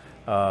Hale.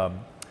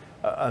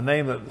 A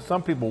name that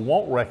some people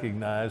won't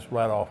recognize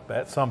right off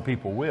bat. Some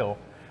people will.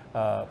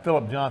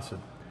 Philip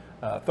Johnson,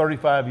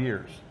 35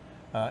 years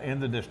in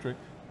the district.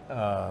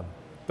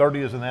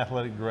 30 as an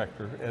athletic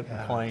director at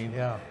McLean.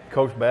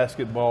 Coached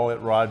basketball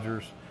at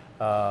Rogers.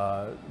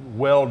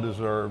 Well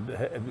deserved.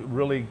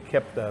 Really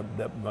kept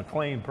that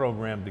McLean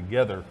program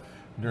together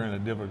during a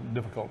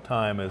difficult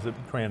time as it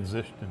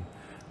transitioned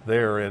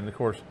there. And of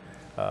course,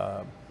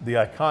 the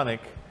iconic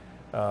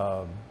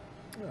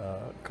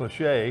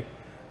cliche,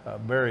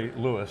 Barry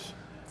Lewis.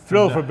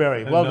 Thrill for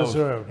Barry, well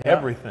deserved.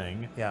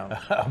 Everything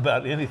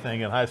about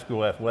anything in high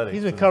school athletics.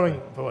 He's been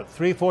covering for what,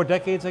 3-4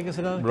 decades, I guess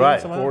it is?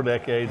 Right, 4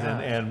 decades,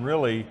 and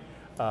really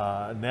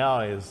now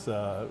is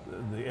the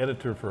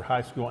editor for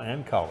high school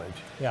and college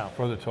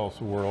for the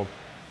Tulsa World.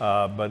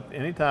 But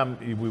anytime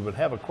we would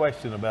have a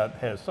question about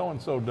has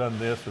so-and-so done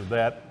this or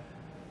that,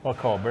 I'll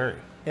call Barry.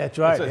 Yeah, that's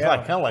right. It's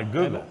like, kind of like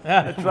Google.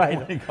 That's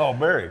right. You call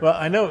Barry. Well,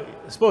 I know,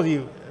 I suppose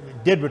you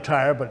did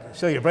retire, but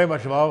still you're very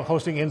much involved,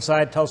 hosting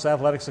Inside Tulsa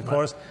Athletics, of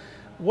course.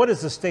 What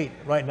is the state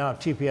right now of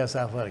TPS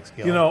athletics,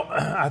 Gil? You know,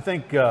 I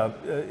think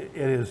it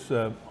is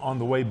on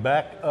the way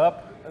back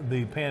up.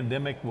 The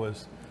pandemic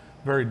was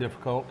very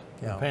difficult.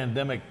 The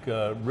pandemic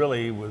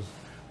really was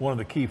one of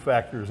the key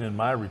factors in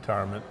my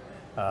retirement.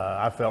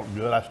 I felt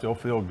good. I still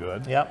feel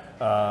good.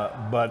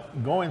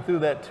 But going through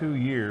that 2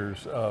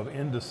 years of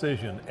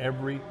indecision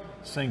every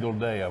single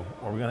day of,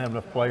 are we going to have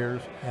enough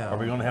players? Are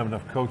we going to have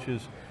enough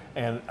coaches?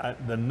 And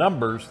the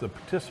numbers, the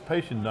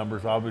participation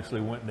numbers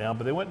obviously went down,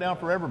 but they went down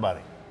for everybody.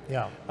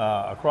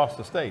 Across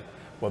the state.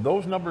 Well,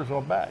 those numbers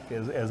are back.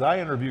 As I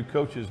interview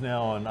coaches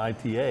now on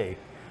ITA,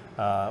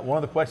 one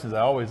of the questions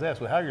I always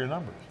ask, well, how are your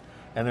numbers?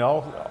 And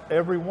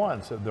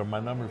everyone said, my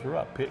numbers are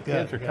up.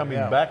 Kids are coming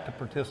back to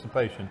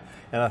participation,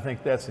 and I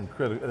think that's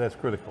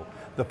critical.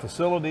 The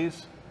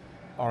facilities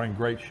are in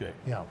great shape.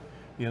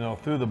 You know,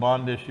 through the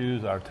bond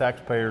issues, our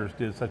taxpayers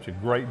did such a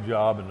great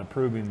job in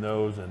approving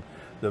those, and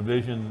the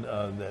vision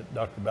that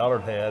Dr.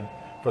 Ballard had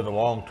for the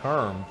long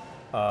term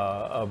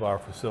of our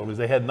facilities.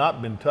 They had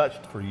not been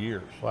touched for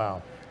years.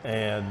 Wow.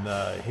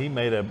 And he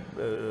made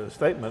a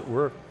statement,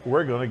 we're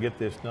going to get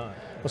this done.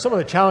 Well, some of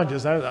the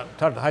challenges, I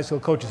talked to high school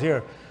coaches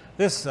here,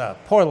 this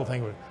portal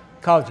thing where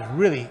colleges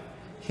really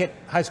hit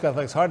high school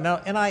athletics hard.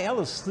 Now NIL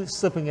is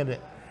slipping into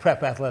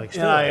prep athletics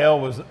too. NIL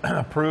was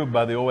approved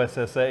by the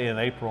OSSA in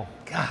April.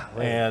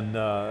 Golly.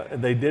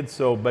 And they did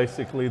so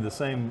basically the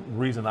same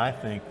reason I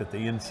think that the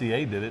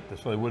NCAA did it,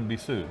 so they wouldn't be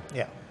sued.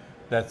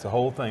 That's the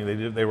whole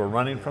thing. They were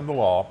running from the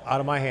law. Out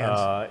of my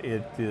hands.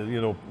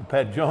 You know,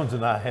 Pat Jones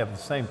and I have the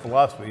same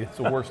philosophy. It's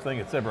the worst thing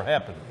that's ever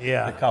happened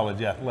to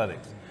college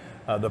athletics.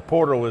 The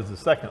portal is the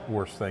second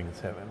worst thing that's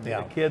happened.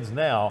 The kids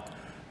now,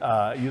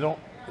 you don't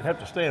have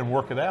to stay and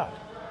work it out.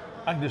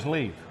 I can just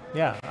leave.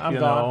 I'm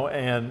gone.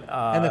 And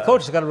the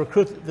coach has got to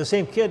recruit the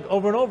same kid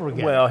over and over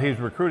again. Well, he's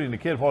recruiting the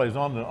kid while he's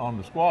on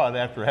the squad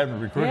after having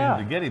recruited him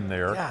to get him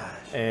there.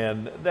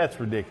 And that's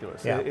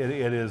ridiculous.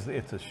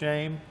 It's a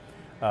shame.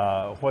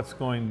 What's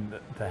going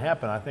to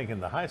happen, I think,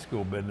 in the high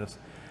school business,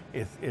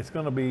 it's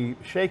going to be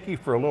shaky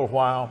for a little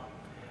while,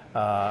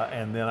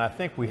 and then I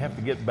think we have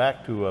to get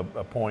back to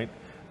a point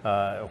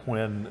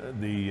when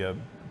the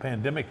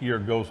pandemic year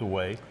goes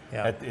away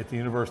at the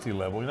university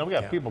level. You know, we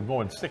got people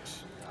going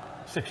six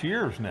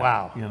years now.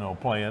 Wow. You know,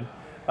 playing.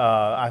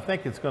 I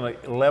think it's going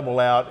to level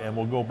out, and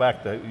we'll go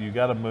back to you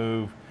got to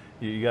move,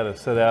 you got to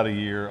sit out a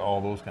year,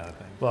 all those kind of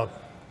things. Well,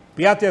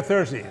 be out there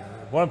Thursday.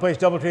 One Place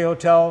DoubleTree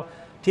Hotel,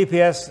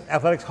 TPS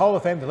Athletics Hall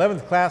of Fame, the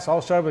 11th class,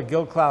 all started with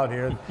Gil Cloud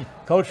here.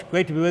 Coach,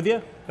 great to be with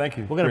you. Thank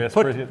you. We're going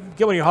to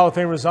get one of your Hall of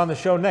Famers on the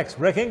show next.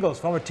 Rick Ingles,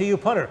 former TU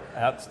punter.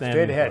 Outstanding.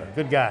 Straight ahead.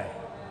 Good guy.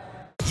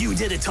 You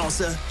did it,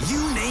 Tulsa. You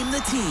name the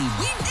team.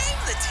 We name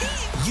the team.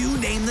 You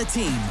name the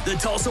team. The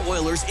Tulsa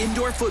Oilers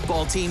indoor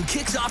football team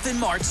kicks off in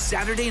March,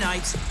 Saturday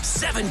nights,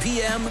 7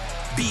 p.m.,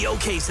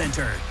 BOK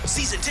Center.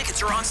 Season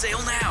tickets are on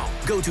sale now.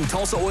 Go to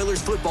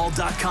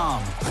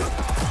TulsaOilersFootball.com.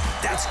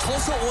 That's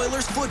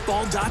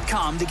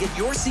TulsaOilersFootball.com to get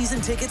your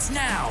season tickets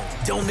now.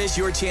 Don't miss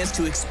your chance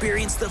to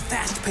experience the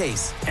fast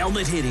pace,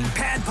 helmet hitting,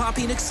 pad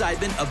popping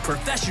excitement of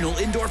professional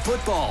indoor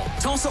football.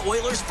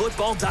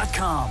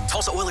 TulsaOilersFootball.com.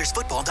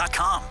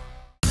 TulsaOilersFootball.com.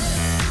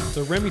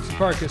 The Remington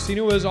Park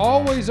Casino is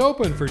always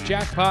open for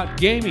jackpot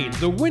gaming.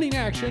 The winning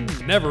action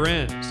never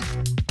ends.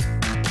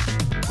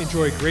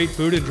 Enjoy great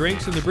food and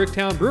drinks in the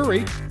Bricktown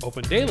Brewery,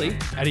 open daily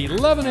at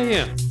 11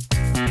 a.m.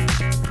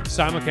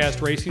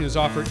 Simulcast racing is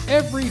offered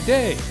every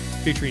day,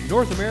 featuring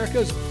North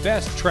America's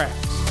best tracks.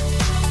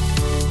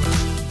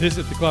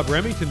 Visit the Club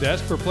Remington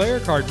desk for player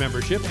card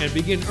membership and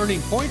begin earning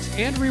points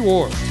and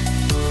rewards.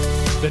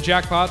 The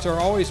jackpots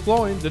are always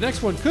flowing. The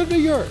next one could be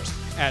yours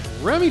at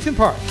Remington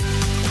Park.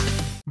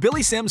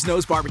 Billy Sims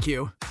knows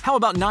barbecue. How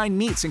about 9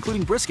 meats,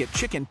 including brisket,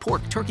 chicken,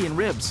 pork, turkey, and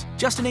ribs?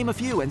 Just to name a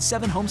few, and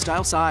 7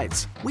 home-style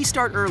sides. We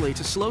start early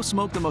to slow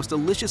smoke the most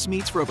delicious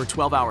meats for over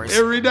 12 hours.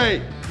 Every day.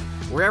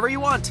 Wherever you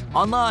want,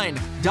 online,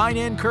 dine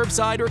in,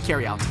 curbside, or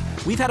carry out.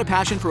 We've had a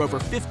passion for over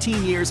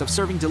 15 years of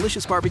serving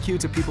delicious barbecue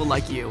to people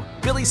like you.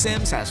 Billy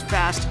Sims has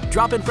fast,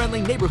 drop-in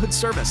friendly neighborhood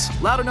service,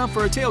 loud enough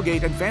for a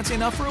tailgate and fancy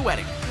enough for a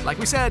wedding. Like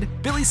we said,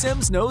 Billy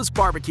Sims knows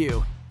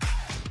barbecue.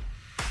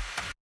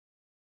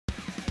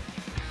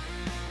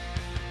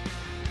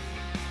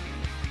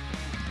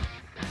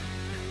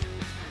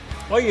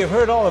 Well, you've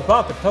heard all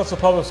about the Tulsa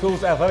Public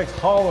Schools Athletics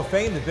Hall of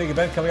Fame, the big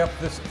event coming up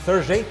this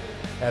Thursday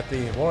at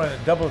the Warren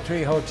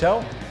DoubleTree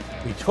Hotel.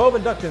 The 12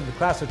 inducted in the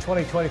class of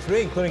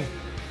 2023, including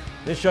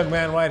this young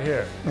man right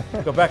here.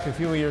 Go back a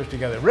few years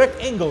together. Rick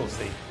Ingles,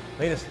 the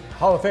latest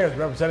Hall of Famer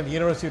representing the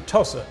University of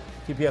Tulsa,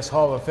 TPS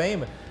Hall of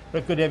Fame.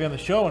 Rick, good to have you on the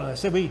show. And I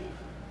said we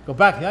go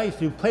back. I used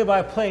to do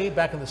play-by-play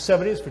back in the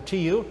 70s for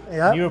TU.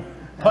 Yeah. You were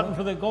putting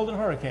for the Golden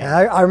Hurricane. Yeah,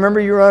 I remember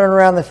you running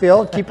around the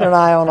field, keeping an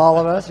eye on all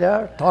of us,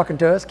 talking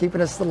to us, keeping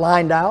us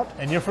lined out.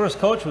 And your first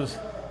coach was?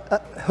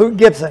 Hoot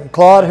Gibson,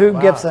 Claude Hoot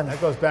Gibson. That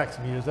goes back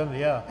some years, doesn't it?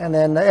 Yeah. And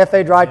then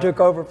F.A. Dry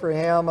took over for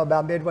him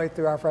about midway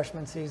through our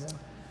freshman season.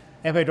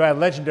 F.A. Dry,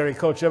 legendary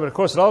coach there, but of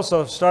course it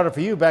also started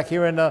for you back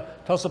here in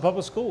Tulsa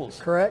Public Schools.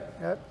 Correct.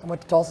 Yep. I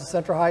went to Tulsa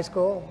Central High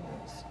School,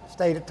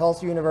 stayed at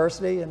Tulsa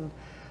University, and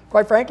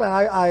quite frankly,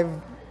 I've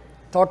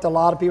talked to a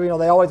lot of people. You know,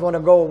 they always want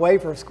to go away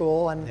from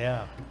school, and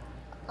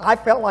I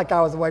felt like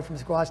I was away from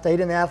school. I stayed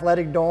in the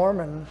athletic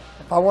dorm, and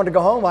if I wanted to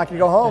go home, I could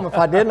go home. If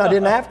I didn't, I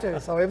didn't have to.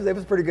 So it was a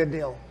pretty good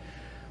deal.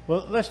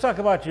 Well, let's talk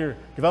about your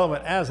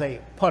development as a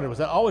punter. Was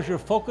that always your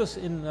focus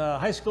in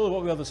high school, or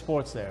what were other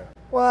sports there?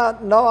 Well,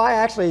 no, I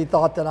actually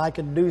thought that I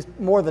could do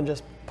more than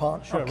just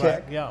punt or kick.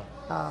 Right, yeah.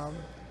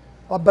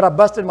 But I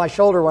busted my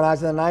shoulder when I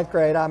was in the 9th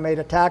grade. I made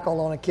a tackle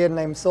on a kid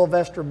named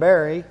Sylvester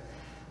Berry,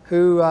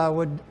 who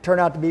would turn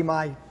out to be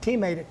my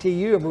teammate at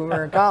TU when we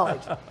were in college.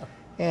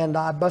 And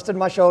I busted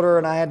my shoulder,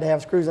 and I had to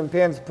have screws and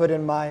pins put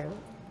in my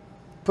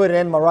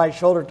right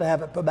shoulder to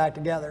have it put back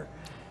together.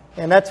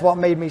 And that's what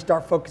made me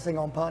start focusing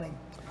on punting.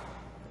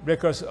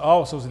 Rick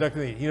also was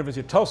inducted in the University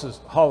of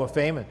Tulsa's Hall of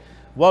Fame, and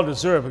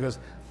well-deserved because,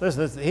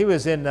 listen, he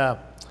was in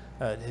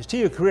his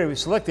TU career. He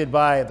was selected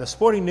by the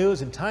Sporting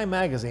News and Time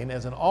Magazine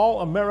as an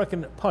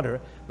All-American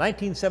punter,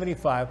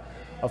 1975,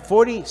 a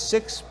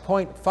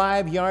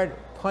 46.5-yard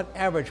punt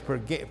average per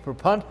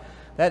punt.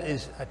 That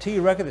is a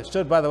TU record that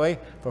stood, by the way,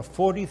 for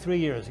 43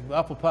 years. You're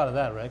awful proud of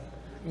that, Rick.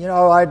 You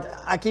know,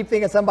 I keep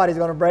thinking somebody's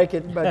going to break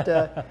it, but,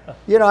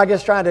 you know, I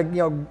guess trying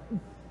to,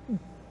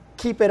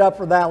 keep it up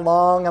for that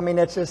long. I mean,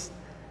 it's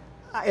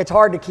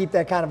hard to keep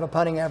that kind of a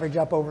punting average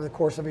up over the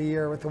course of a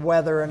year with the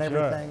weather and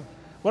everything. Sure.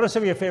 What are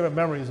some of your favorite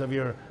memories of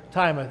your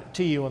time at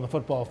TU on the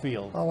football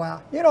field? Oh,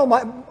 wow. You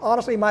know,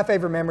 honestly, my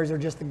favorite memories are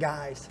just the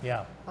guys.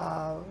 Yeah.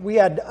 We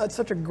had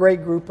such a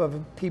great group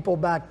of people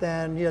back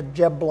then. You had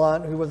Jeb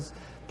Blunt, who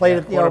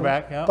played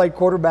quarterback, played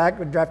quarterback,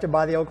 was drafted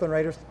by the Oakland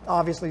Raiders.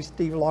 Obviously,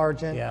 Steve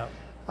Largent. Yeah.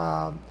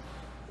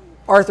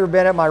 Arthur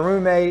Bennett, my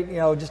roommate,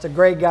 just a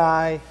great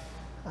guy.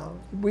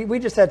 We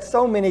just had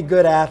so many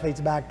good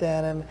athletes back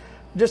then, and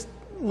just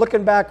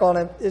looking back on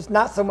it, it's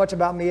not so much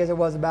about me as it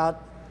was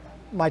about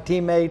my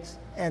teammates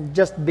and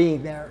just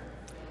being there.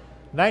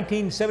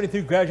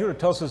 1973 graduate of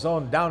Tulsa's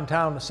own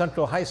downtown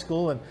Central High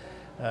School, and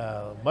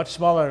much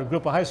smaller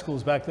group of high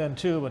schools back then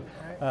too.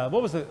 But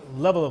what was the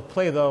level of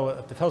play though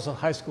at the Tulsa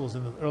high schools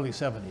in the early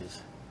 70s?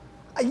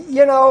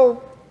 You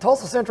know,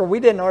 Tulsa Central, we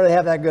didn't really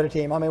have that good a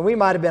team. I mean, we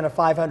might have been a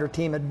 500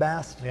 team at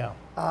best. Yeah.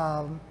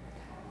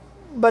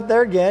 But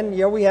there again,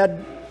 we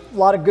had a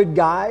lot of good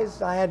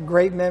guys. I had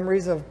great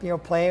memories of,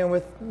 playing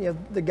with,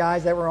 the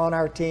guys that were on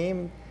our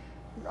team,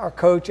 our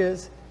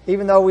coaches.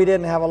 Even though we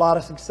didn't have a lot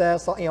of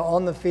success,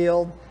 on the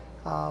field,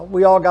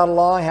 we all got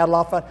along, had a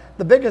lot of fun.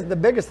 The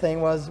biggest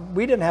thing was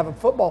we didn't have a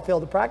football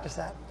field to practice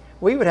at.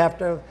 We would have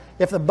to,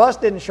 if the bus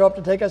didn't show up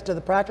to take us to the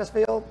practice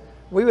field,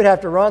 we would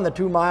have to run the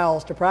 2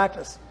 miles to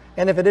practice.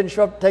 And if it didn't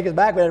show up to take us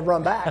back, we had to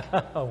run back.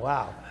 Oh,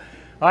 wow.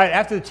 All right,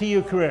 after the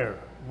TU career,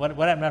 what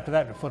happened after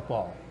that in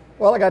football?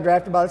 Well, I got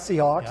drafted by the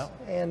Seahawks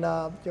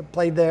and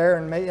played there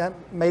and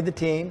made the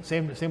team.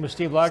 Same with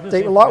Steve Largent?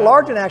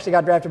 Largent actually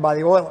got drafted by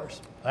the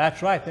Oilers.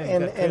 That's right.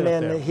 And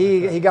then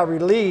he got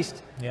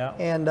released,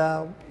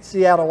 and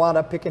Seattle wound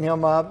up picking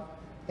him up,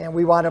 and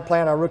we wound up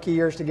playing our rookie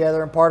years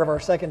together and part of our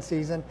second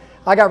season.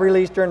 I got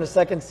released during the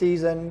second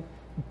season,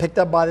 picked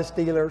up by the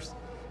Steelers,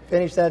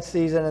 finished that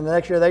season, and the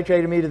next year they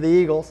traded me to the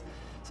Eagles.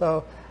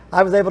 So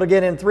I was able to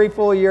get in 3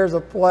 full years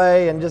of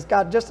play and just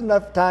got just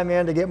enough time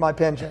in to get my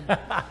pension.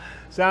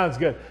 Sounds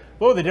good.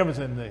 What was the difference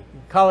in the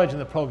college and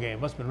the pro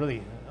game? Must have been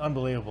really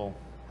unbelievable.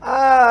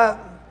 I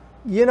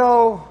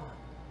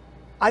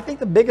think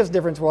the biggest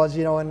difference was,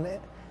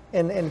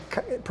 in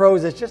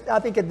pros, it's just, I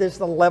think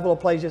the level of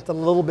play is just a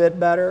little bit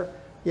better.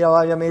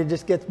 It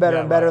just gets better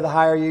and better the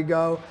higher you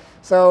go.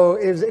 So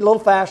it was a little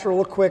faster, a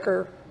little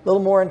quicker, a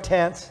little more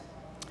intense.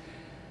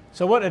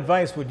 So what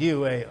advice would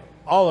you, a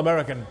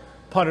All-American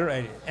punter,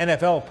 a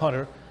NFL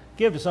punter,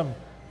 give to some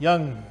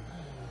young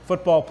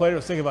football player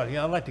who's thinking about,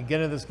 I'd like to get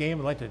into this game,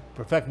 I'd like to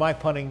perfect my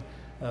punting?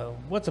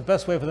 What's the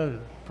best way for them to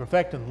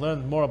perfect and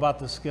learn more about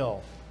this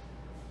skill?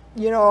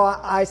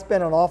 I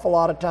spent an awful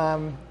lot of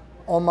time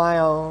on my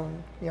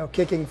own,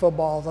 kicking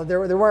footballs.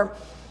 There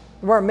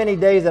weren't many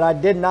days that I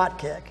did not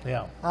kick.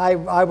 Yeah. I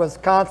was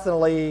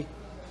constantly,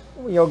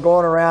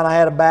 going around. I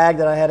had a bag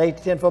that I had 8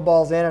 to 10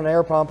 footballs in, an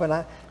air pump, and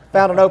I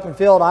found an open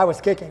field. I was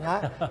kicking.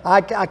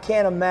 I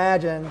can't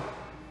imagine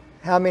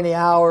how many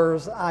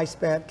hours I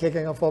spent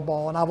kicking a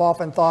football, and I've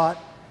often thought,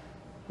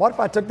 what if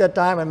I took that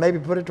time and maybe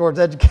put it towards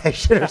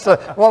education or so?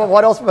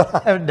 What else would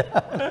I have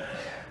done?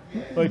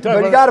 But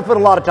you got to put a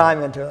lot of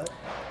time into it.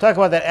 Talk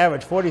about that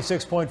average,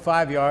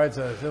 46.5 yards,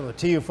 the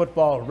TU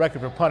football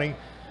record for punting.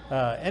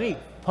 Any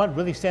punt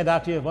really stand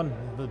out to you? One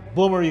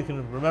boomer you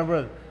can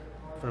remember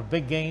for a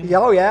big game?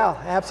 Oh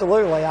yeah,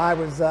 absolutely.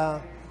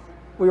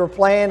 We were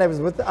playing. I was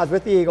with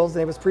the Eagles.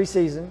 And it was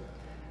preseason,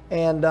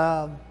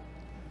 and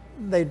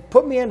they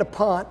put me into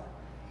punt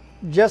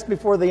just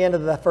before the end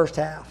of the first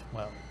half.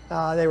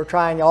 Wow. They were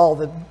trying all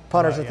the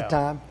punters at the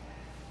time,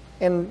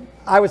 and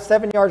I was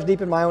 7 yards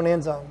deep in my own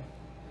end zone.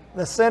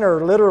 The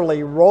center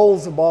literally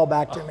rolls the ball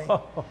back to me.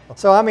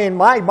 So I mean,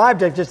 my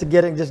objective is just to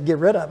get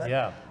rid of it.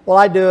 Yeah. Well,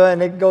 I do it,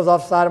 and it goes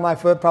off the side of my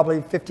foot,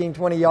 probably 15,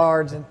 20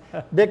 yards. And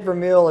Dick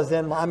Vermeil is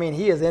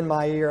he is in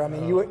my ear. I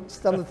mean,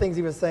 some of the things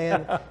he was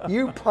saying,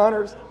 you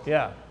punters.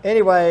 Yeah.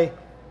 Anyway,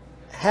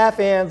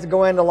 half ends,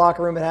 go into the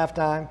locker room at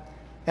halftime,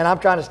 and I'm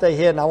trying to stay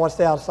hidden. I want to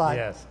stay outside.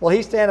 Yes. Well,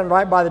 he's standing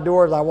right by the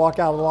door as I walk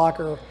out of the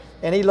locker,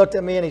 and he looked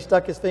at me and he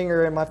stuck his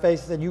finger in my face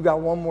and said, "You got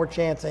one more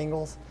chance,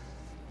 Ingles."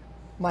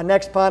 My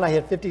next punt, I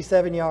hit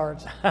 57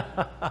 yards.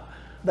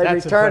 They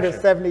returned it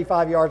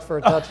 75 yards for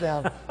a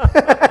touchdown.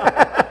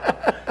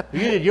 You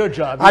did your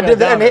job. I did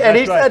that, and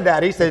he said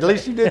that. He said, "At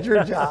least you did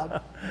your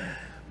job."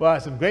 Well,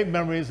 some great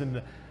memories, and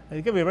it's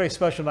going to be a very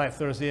special night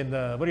Thursday. And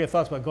what are your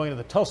thoughts about going to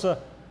the Tulsa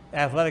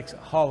Athletics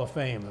Hall of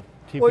Fame,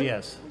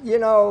 TPS?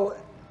 Well,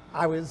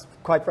 I was,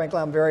 quite frankly,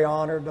 I'm very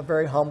honored, but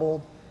very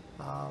humbled.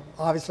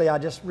 Obviously, I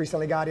just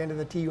recently got into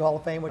the TU Hall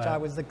of Fame, which I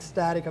was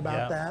ecstatic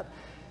about that.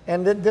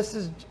 And this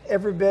is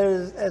every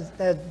bit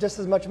as just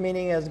as much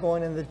meaning as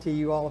going into the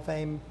TU Hall of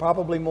Fame,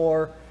 probably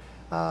more.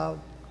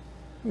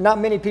 Not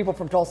many people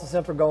from Tulsa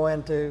Central go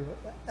into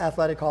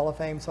Athletic Hall of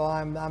Fame, so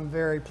I'm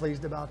very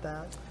pleased about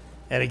that.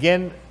 And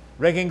again,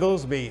 Rick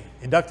Ingles will be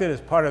inducted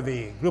as part of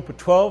the group of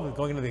 12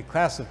 going into the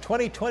class of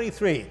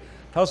 2023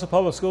 Tulsa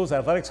Public Schools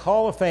Athletics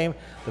Hall of Fame.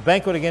 The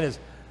banquet again is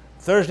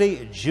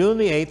Thursday, June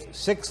the 8th,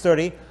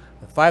 6:30,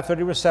 the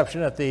 5:30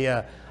 reception at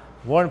the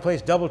Warren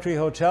Place Doubletree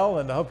Hotel,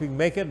 and I hope you can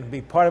make it and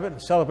be part of it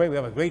and celebrate. We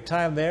have a great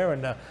time there,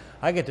 and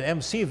I get to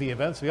MC the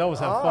events. We always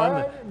have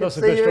fun and tell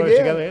some good stories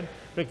together.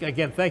 Rick,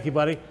 again, thank you,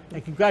 buddy,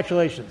 and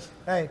congratulations.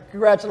 Hey,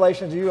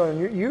 congratulations to you.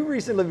 And you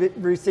recently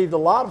received a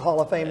lot of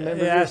Hall of Fame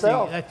members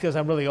yourself. That's because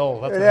I'm really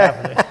old. That's what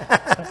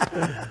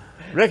happened.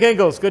 Rick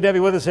Ingles, good to have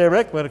you with us here,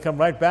 Rick. We're going to come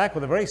right back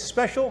with a very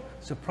special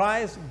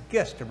surprise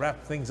guest to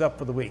wrap things up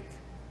for the week.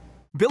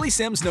 Billy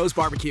Sims knows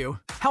barbecue.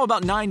 How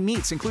about 9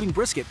 meats, including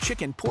brisket,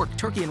 chicken, pork,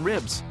 turkey, and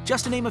ribs?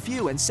 Just to name a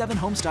few, and 7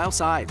 home-style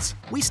sides.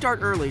 We start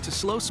early to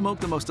slow smoke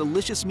the most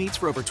delicious meats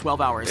for over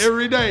 12 hours.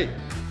 Every day.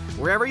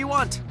 Wherever you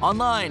want,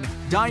 online,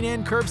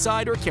 dine-in,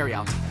 curbside, or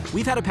carry-out.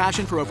 We've had a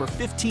passion for over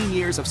 15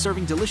 years of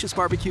serving delicious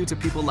barbecue to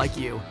people like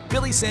you.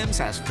 Billy Sims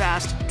has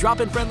fast,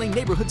 drop-in friendly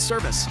neighborhood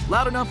service,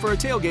 loud enough for a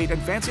tailgate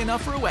and fancy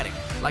enough for a wedding.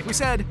 Like we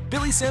said,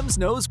 Billy Sims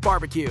knows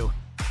barbecue.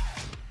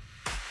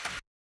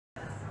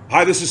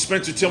 Hi, this is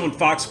Spencer Tillman,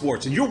 Fox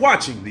Sports, and you're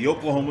watching the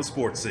Oklahoma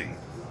Sports Scene.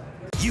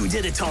 You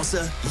did it,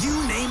 Tulsa. You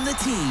name the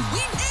team. We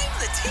name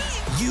the team.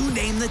 You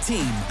name the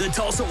team. The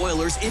Tulsa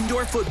Oilers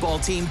indoor football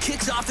team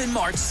kicks off in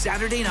March,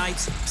 Saturday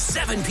nights,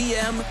 7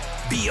 p.m.,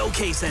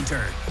 BOK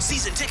Center.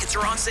 Season tickets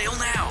are on sale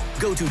now.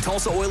 Go to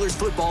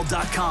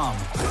TulsaOilersFootball.com.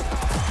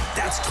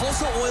 That's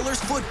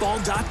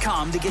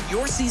TulsaOilersFootball.com to get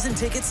your season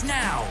tickets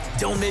now.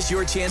 Don't miss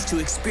your chance to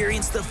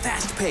experience the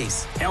fast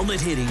pace,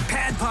 helmet-hitting,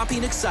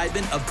 pad-popping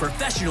excitement of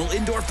professional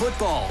indoor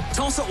football.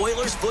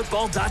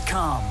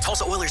 TulsaOilersFootball.com.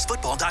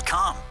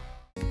 TulsaOilersFootball.com.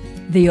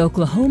 The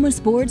Oklahoma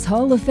Sports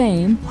Hall of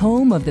Fame,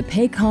 home of the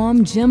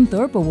Paycom Jim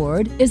Thorpe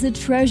Award, is a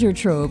treasure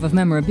trove of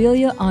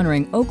memorabilia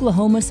honoring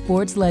Oklahoma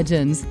sports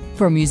legends.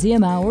 For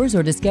museum hours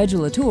or to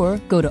schedule a tour,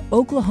 go to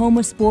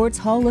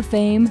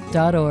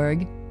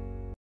oklahomasportshalloffame.org.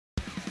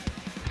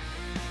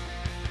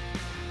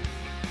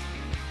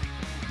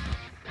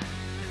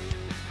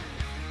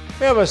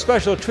 We have a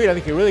special treat I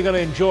think you're really going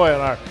to enjoy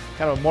on our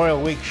kind of Memorial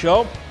Week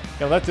show. Going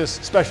to let this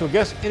special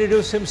guest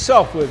introduce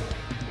himself with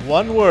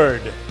one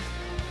word.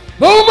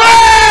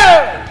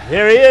 Boomer!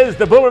 Here he is,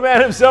 the Boomer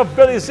man himself.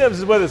 Billy Sims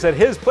is with us at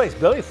his place.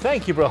 Billy,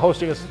 thank you for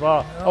hosting us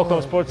for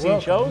Oklahoma Sports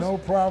Scene shows. No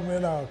problem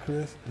at all,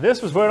 Chris.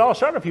 This was where it all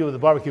started for you with the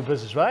barbecue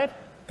business, right?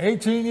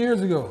 18 years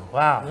ago.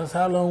 Wow. That's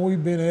how long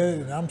we've been at it,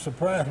 and I'm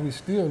surprised we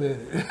still at it.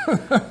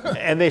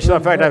 And they still,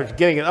 in fact, I'm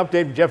getting an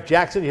update from Jeff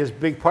Jackson, his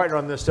big partner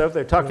on this stuff.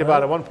 They talked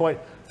about at one point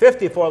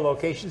 54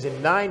 locations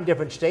in 9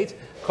 different states.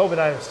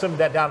 COVID-19 slimmed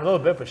that down a little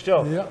bit, but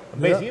still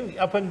amazing.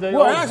 Up in the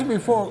actually,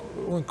 before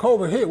when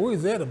COVID hit, we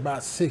was at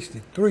about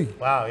 63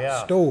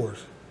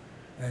 stores.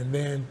 And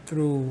then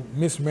through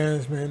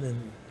mismanagement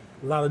and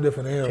a lot of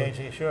different areas.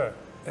 Changing, sure.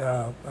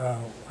 I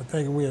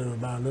think we had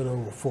about a little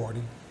over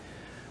 40.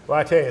 Well,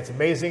 I tell you, it's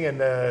amazing, and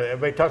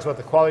everybody talks about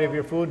the quality of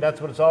your food, and that's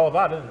what it's all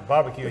about, isn't it?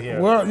 Barbecue here.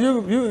 Well,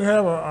 you can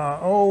have an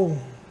old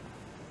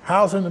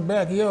house in the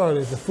backyard.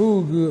 If the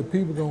food good,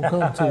 people gonna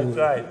come to it. That's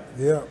right.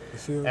 Yeah.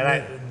 Sure.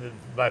 And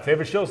my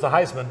favorite show is the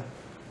Heisman.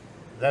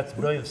 That's a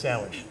brilliant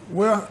sandwich.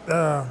 Well,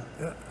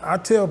 I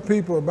tell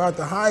people about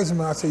the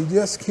Heisman. I say you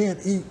just can't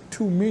eat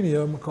too many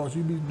of them because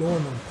you be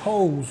doing the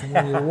pose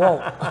when you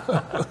walk.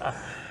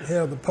 You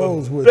have the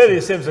pose with Billy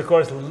you. Sims, of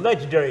course,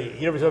 legendary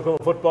University of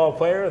Oklahoma football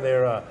player.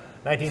 They're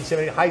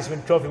 1970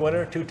 Heisman Trophy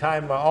winner,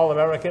 2-time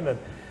All-American.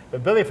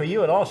 But Billy, for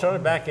you, it all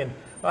started back in,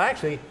 well,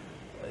 actually,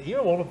 you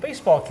were one of a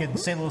baseball kid in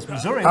St. Louis,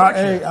 Missouri, weren't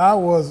you?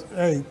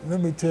 Let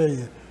me tell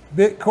you,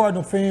 big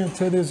Cardinal fan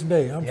to this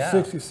day. I'm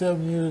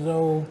 67 years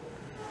old.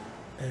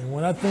 And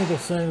when I think of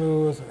St.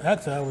 Louis,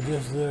 actually, I was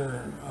just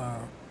there. My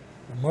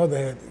mother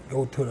had to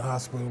go to the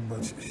hospital,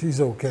 but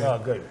she's okay. Oh,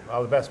 good.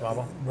 All the best,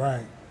 Mama.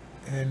 Right.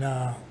 And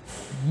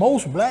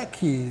most black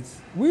kids,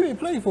 we didn't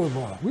play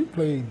football. We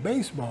played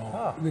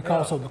baseball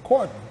because of the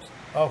Cardinals.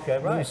 Okay,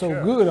 right. They were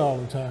so good all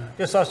the time.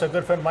 Just lost our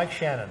good friend Mike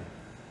Shannon,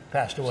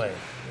 passed away.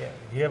 Yeah,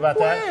 you hear about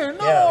that?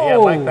 No. Yeah,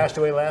 Mike passed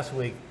away last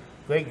week.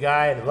 Great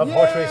guy, and loved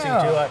horse racing too.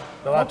 I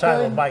spent a lot of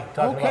time with Mike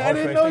talking about horse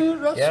racing. I didn't know you.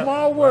 That's a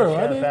small world.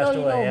 I didn't know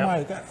you know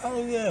Mike.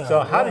 Oh yeah.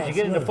 So how did you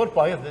get into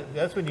football?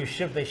 That's when they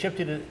shipped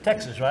you to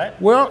Texas, right?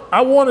 Well,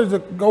 I wanted to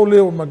go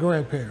live with my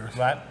grandparents.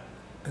 Right.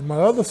 And my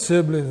other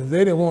siblings,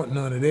 they didn't want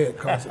none of that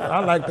because I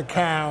like the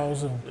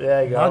cows. And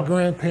there you go. My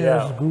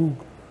grandparents grew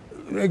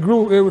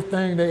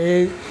everything they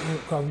ate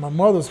because my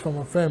mother's from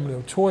a family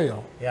of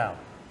 12. Yeah.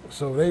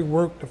 So they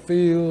worked the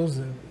fields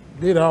and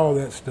did all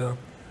that stuff.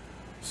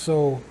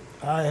 So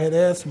I had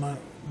asked my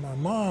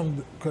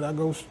mom, could I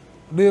go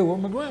live with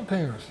my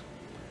grandparents?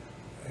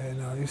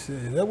 And he said,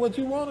 is that what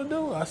you want to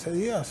do? I said,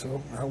 yeah.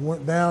 So I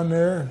went down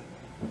there.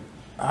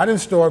 I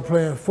didn't start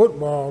playing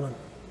football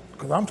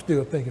because I'm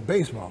still thinking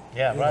baseball.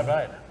 Yeah,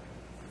 right.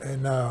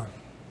 And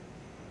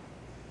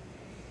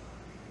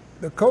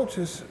the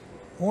coaches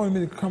wanted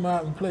me to come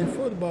out and play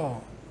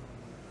football.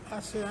 I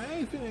said, I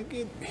ain't finna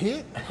get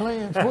hit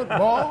playing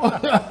football.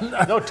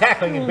 No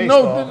tackling in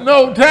baseball.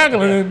 No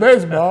tackling in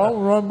baseball.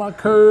 Run my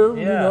curve,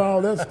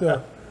 all that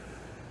stuff.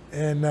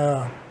 And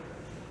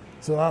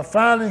so I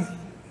finally,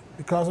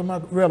 because of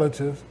my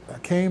relatives, I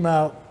came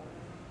out,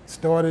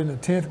 started in the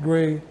 10th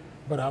grade,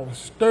 but I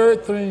was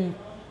third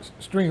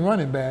string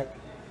running back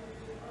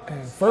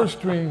and first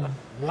string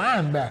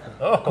linebacker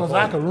because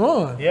I could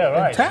run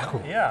and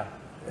tackle. Yeah.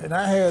 And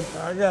I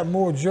got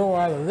more joy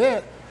out of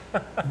that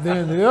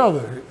than the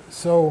other.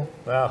 So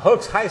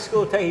Hooks High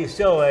School, he's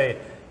still a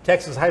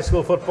Texas high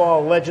school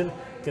football legend.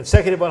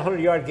 Consecutive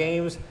 100-yard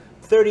games,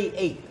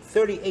 38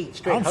 straight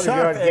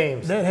 100-yard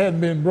games. That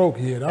hadn't been broke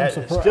yet. I'm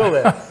surprised. Still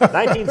there.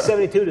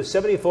 1972 to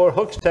 74,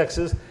 Hooks,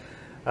 Texas,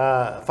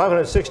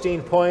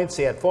 516 points.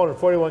 He had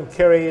 441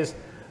 carries,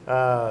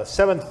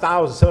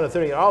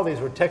 7,730. All these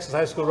were Texas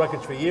high school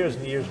records for years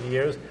and years and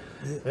years.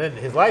 And then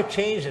his life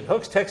changed at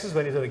Hooks, Texas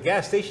when he was at a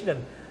gas station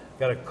and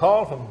got a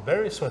call from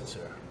Barry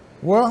Switzer.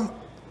 Well,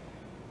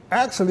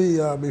 Actually,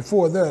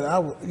 before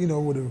that,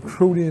 with the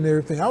recruiting and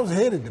everything, I was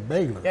headed to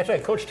Baylor. That's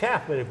right. Coach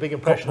Taft made a big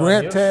impression on you.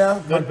 Grant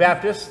Taft. Good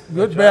Baptist.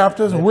 Good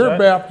Baptist, and we're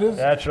Baptists.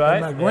 That's right.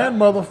 And my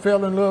grandmother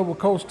fell in love with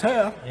Coach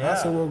Taft. Yeah. I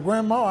said, well,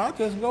 Grandma, I'll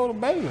just go to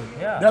Baylor.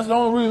 Yeah. That's the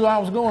only reason I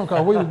was going,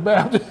 because we was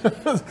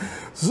Baptists.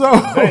 So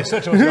Barry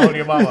Such was going to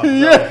your mama.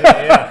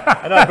 Yeah.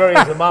 I know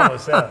Barry's a mama,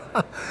 so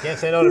can't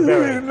say no to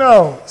Barry.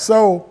 No.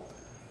 So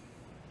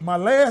my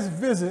last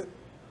visit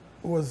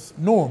was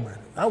Norman.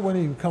 I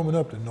wasn't even coming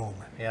up to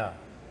Norman. Yeah.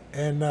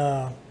 And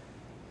I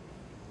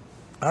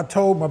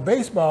told my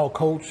baseball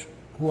coach,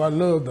 who I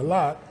loved a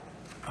lot,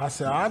 I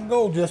said, I'll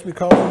go just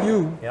because of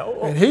you. Yeah.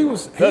 And he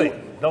was... Billy,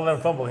 don't let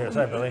him fumble here.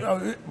 Sorry, Billy.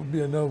 It would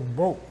be another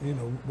broke,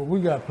 but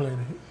we got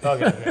plenty.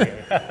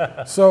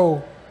 Okay.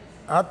 So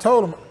I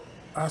told him,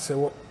 I said,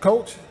 well,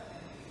 Coach,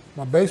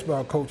 my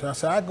baseball coach, I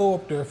said, I go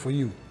up there for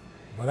you,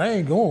 but I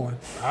ain't going.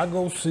 I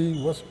go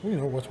see what's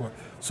what.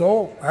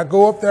 So I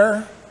go up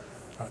there.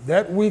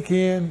 That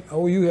weekend,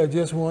 OU had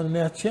just won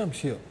that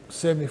championship,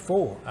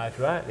 74. That's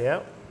right,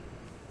 yeah.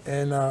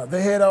 And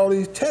they had all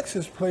these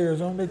Texas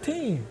players on their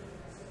team.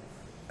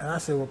 And I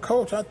said, well,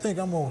 Coach, I think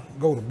I'm going to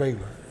go to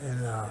Baylor.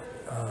 And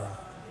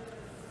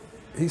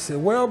he said,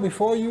 well,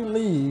 before you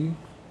leave,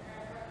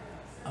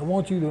 I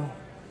want you to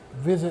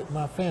visit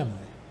my family.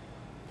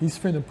 He's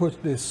finna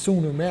put this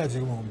Sooner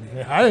Magic on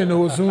me. I didn't know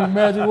what Sooner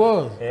Magic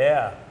was.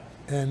 Yeah.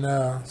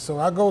 And so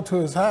I go to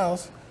his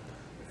house,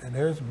 and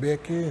there's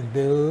Becky and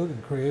Doug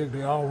and Craig.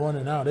 They all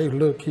running out. They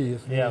little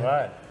kids. Yeah, man,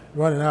 right.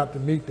 Running out to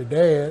meet the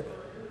dad.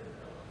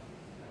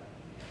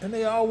 And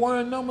they all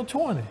wearing number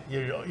 20.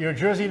 Your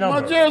jersey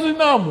number. My jersey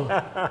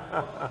number.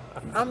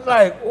 I'm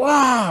like,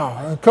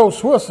 wow. And Coach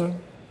Switzer,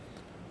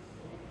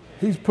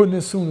 he's putting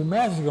this Sooner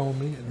Magic on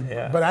me,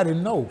 but I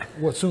didn't know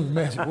what Sooner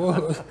Magic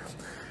was.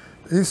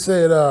 He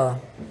said,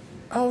 oh,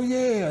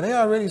 yeah, they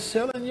already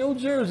selling your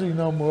jersey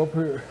number up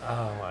here.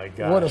 Oh, my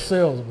God. What a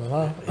salesman,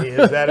 huh? He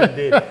is that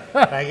indeed.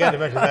 I got to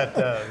mention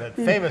that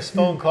famous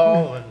phone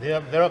call. And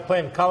they're up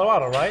playing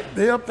Colorado, right?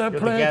 They're up there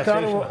playing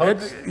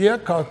Colorado. Yeah,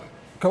 because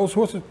Coach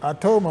Switzer, I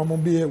told him I'm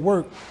going to be at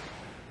work.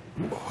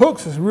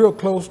 Hooks is real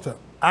close to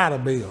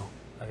Idabel.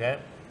 Okay.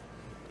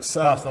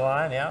 Across the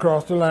line, yeah.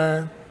 Across the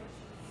line.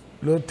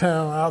 Little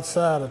town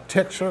outside of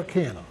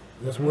Texarkana.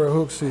 That's where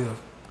Hooks is.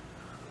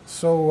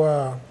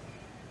 So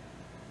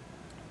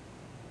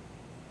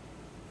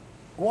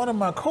one of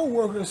my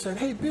co-workers said,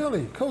 hey,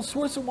 Billy, Coach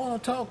Switzer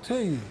want to talk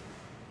to you.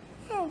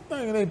 I'm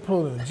thinking they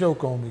pulling a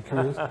joke on me,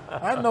 Chris.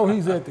 I know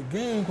he's at the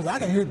game because I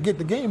can get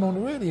the game on the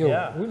radio.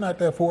 Yeah. We're not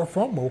that far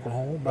from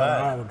Oklahoma,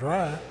 about an hour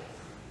drive.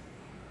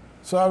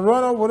 So I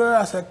run over there.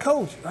 I said,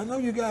 Coach, I know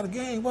you got a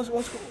game. What's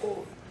going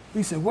on?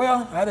 He said,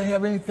 well, I didn't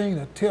have anything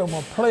to tell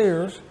my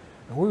players,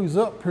 and we was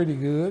up pretty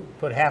good.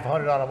 Put $100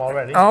 on them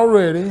already.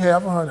 Already,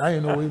 $100. I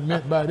didn't know what he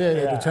meant by that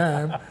at the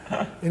time.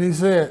 And he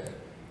said,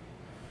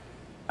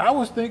 I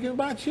was thinking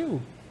about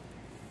you.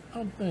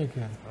 I'm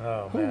thinking,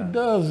 who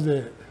does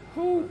that?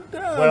 Who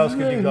does Where else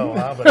could you go,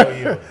 huh? But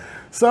OU.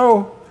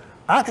 So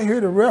I can hear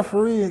the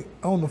referee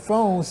on the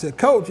phone say,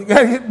 Coach, you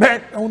got to get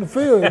back on the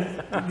field.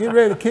 Get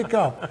ready to kick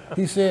off.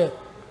 He said,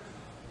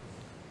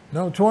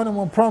 number 20, I'm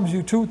going to promise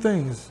you two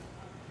things.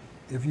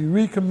 If you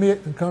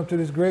recommit and come to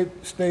this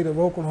great state of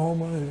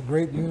Oklahoma and a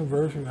great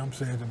university, I'm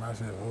saying to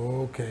myself,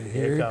 okay,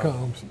 here it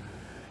comes.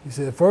 He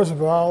said, first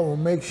of all, we'll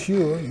make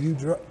sure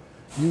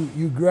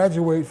you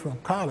graduate from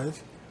college,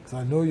 because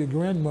I know your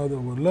grandmother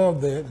would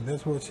love that, and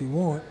that's what she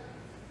wants.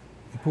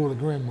 He pulled a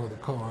grandmother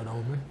card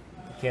on me.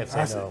 You can't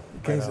say no.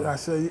 I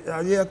said,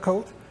 yeah,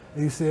 Coach.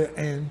 And he said,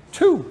 and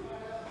two,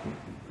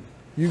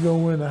 you're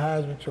going to win the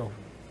Heisman Trophy.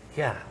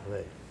 Yeah.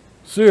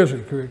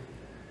 Seriously, Craig.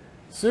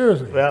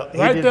 Seriously. Well,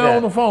 right there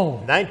on the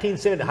phone.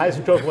 1970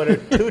 Heisman Trophy winner,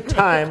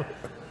 two-time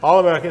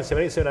All-American,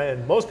 79,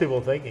 and most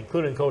people think,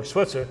 including Coach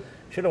Switzer,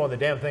 should have won the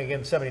damn thing again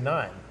in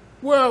 79.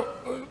 Well,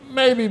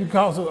 maybe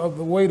because of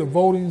the way the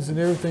votings and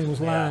everything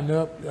was lined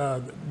up,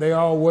 they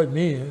all wasn't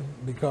in,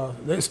 because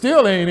they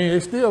still ain't in.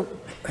 They still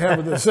have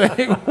it the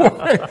same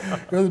way.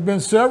 There's been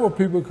several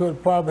people who could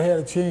have probably had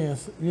a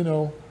chance,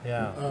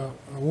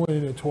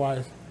 winning it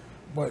twice.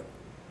 But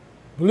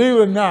believe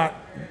it or not,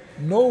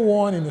 no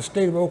one in the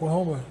state of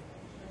Oklahoma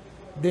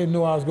didn't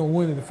know I was going to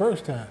win it the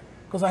first time,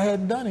 because I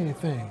hadn't done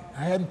anything.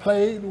 I hadn't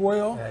played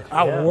well.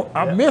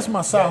 I missed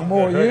my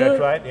sophomore year.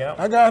 That's right, yeah.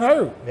 I got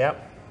hurt.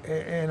 Yep.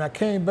 And I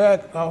came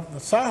back off the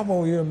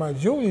sophomore year, my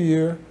junior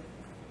year,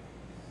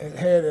 and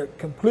had a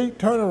complete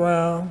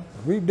turnaround,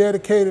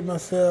 rededicated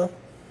myself.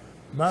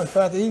 Matter of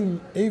fact,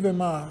 even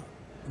my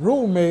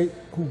roommate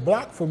who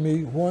blocked for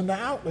me won the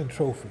Outland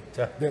Trophy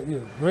that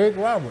year, Greg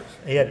Roberts.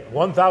 He had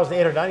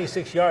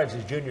 1,896 yards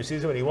his junior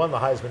season when he won the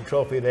Heisman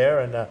Trophy there.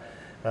 And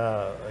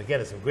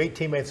again, it's some great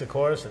teammates, of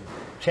course, and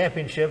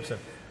championships. And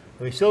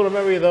we still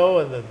remember you, though,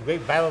 and the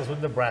great battles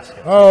with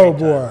Nebraska. Oh,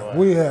 boy.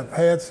 We have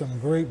had some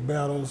great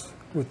battles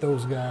with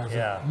those guys.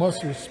 Yeah.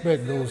 Much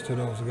respect goes to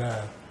those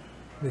guys,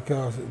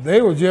 because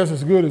they were just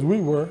as good as we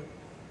were.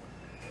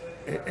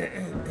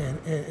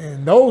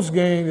 And those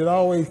games, it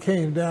always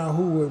came down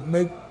who would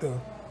make the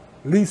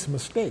least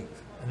mistakes.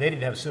 And they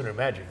didn't have Sooner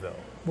Magic, though.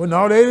 Well,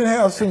 no, they didn't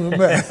have Sooner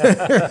May.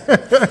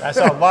 I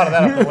saw a lot of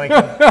that up in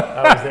Lincoln.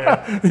 I was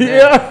there.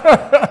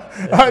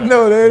 Yeah, I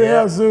know they didn't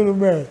have Sooner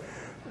May.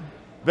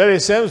 Billy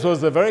Sims was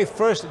the very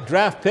first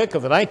draft pick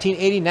of the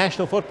 1980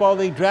 National Football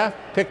League draft,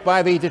 picked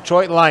by the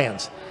Detroit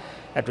Lions.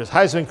 After his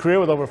Heisman career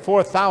with over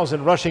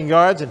 4,000 rushing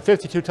yards and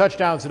 52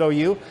 touchdowns at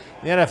OU,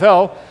 in the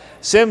NFL,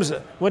 Sims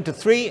went to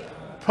 3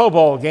 Pro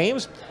Bowl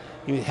games.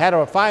 He had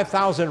over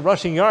 5,000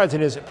 rushing yards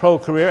in his pro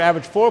career,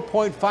 averaged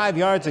 4.5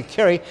 yards a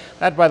carry.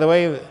 That, by the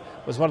way,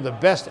 was one of the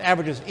best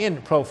averages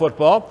in pro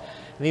football.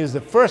 And he was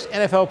the first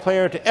NFL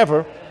player to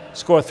ever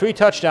score 3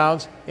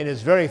 touchdowns in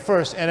his very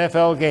first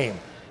NFL game.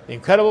 The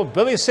incredible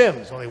Billy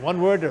Sims. Only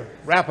one word to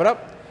wrap it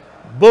up: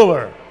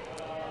 Boomer.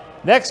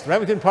 Next,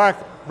 Remington Park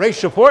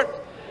Race Report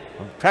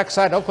from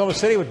trackside Oklahoma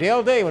City with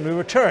Dale Day when we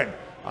return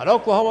on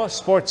Oklahoma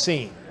Sports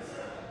Scene.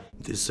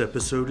 This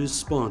episode is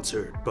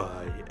sponsored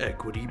by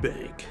Equity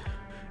Bank.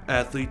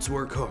 Athletes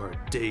work hard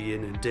day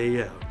in and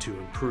day out to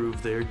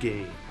improve their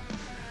game.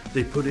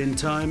 They put in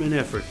time and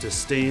effort to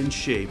stay in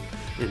shape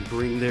and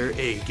bring their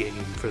A game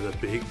for the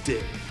big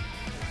day.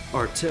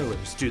 Our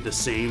tellers do the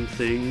same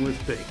thing with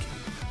banking.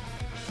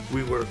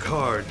 We work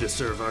hard to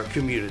serve our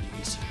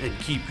communities and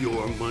keep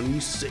your money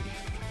safe.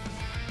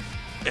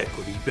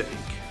 Equity Bank.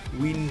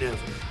 We never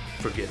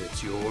forget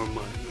it's your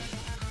money.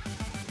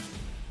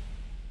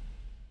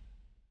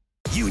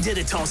 You did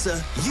it,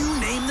 Tulsa. You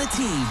name the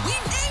team. We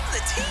name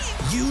the team.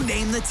 You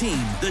name the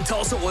team. The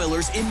Tulsa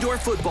Oilers indoor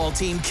football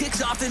team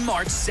kicks off in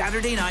March,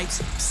 Saturday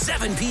nights,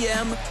 7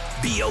 p.m.,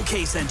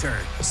 BOK Center.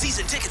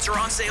 Season tickets are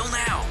on sale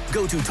now.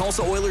 Go to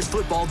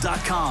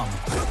TulsaOilersFootball.com.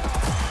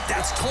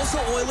 That's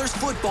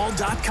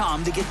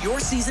TulsaOilersFootball.com to get your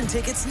season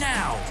tickets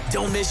now.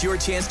 Don't miss your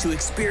chance to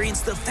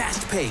experience the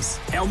fast pace,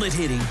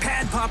 helmet-hitting,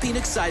 pad-popping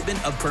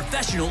excitement of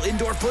professional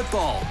indoor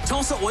football.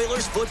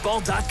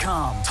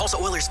 TulsaOilersFootball.com.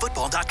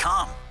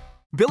 TulsaOilersFootball.com.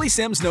 Billy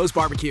Sims knows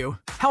barbecue.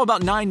 How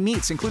about 9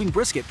 meats, including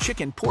brisket,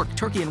 chicken, pork,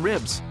 turkey, and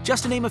ribs?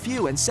 Just to name a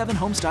few, and 7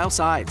 home-style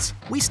sides.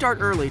 We start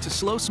early to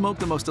slow smoke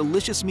the most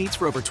delicious meats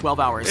for over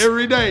 12 hours.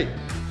 Every day.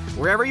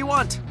 Wherever you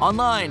want,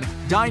 online,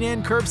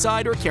 dine-in,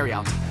 curbside, or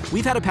carry-out.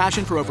 We've had a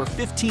passion for over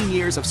 15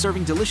 years of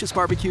serving delicious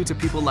barbecue to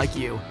people like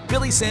you.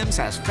 Billy Sims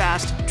has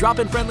fast,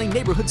 drop-in friendly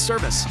neighborhood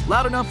service,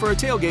 loud enough for a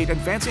tailgate and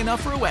fancy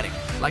enough for a wedding.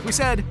 Like we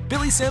said,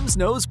 Billy Sims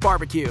knows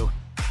barbecue.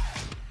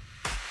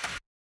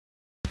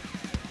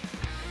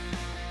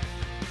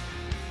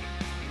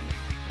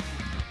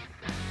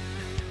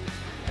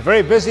 A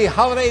very busy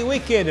holiday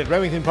weekend at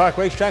Remington Park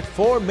Racetrack.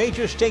 4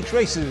 major stakes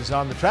races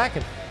on the track,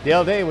 and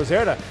Dale Day was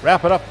there to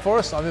wrap it up for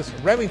us on this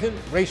Remington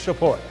Race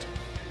Report.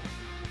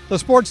 The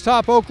sports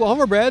top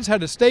Oklahoma Breds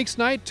had a stakes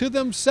night to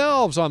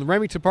themselves on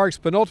Remington Park's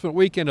penultimate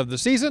weekend of the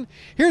season.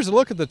 Here's a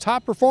look at the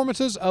top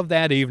performances of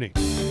that evening.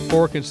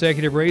 4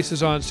 consecutive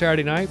races on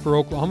Saturday night for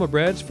Oklahoma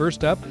Breds.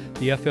 First up,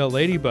 the FL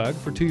Ladybug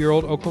for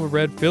 2-year-old Oklahoma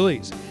Bred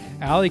fillies.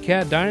 Alley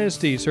Cat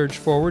Dynasty surged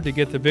forward to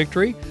get the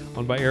victory.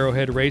 Owned by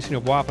Arrowhead Racing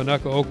of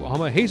Wapanaka,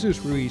 Oklahoma, Jesus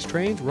Ruiz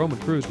trains, Roman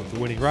Cruz with the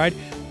winning ride.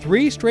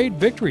 3 straight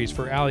victories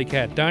for Alley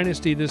Cat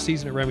Dynasty this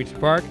season at Remington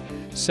Park.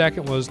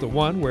 Second was the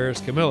 1, Where's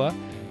Camilla.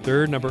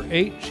 Third, number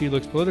 8, She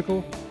Looks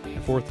Political.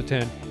 And fourth, the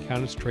 10,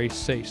 Countess Trace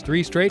Sace.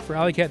 3 straight for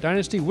Alley Cat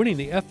Dynasty, winning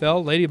the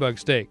FL Ladybug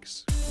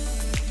Stakes.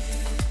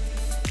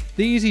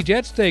 The Easy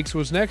Jet Stakes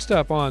was next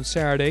up on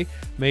Saturday,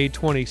 May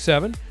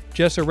 27.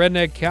 Jessa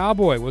Redneck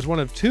Cowboy was one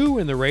of 2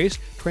 in the race,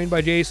 trained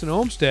by Jason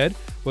Olmstead,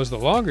 was the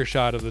longer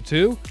shot of the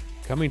 2,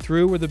 coming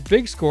through with a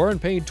big score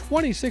and paying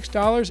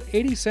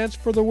 $26.80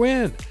 for the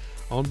win.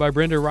 Owned by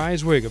Brenda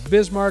Reiswig of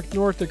Bismarck,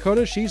 North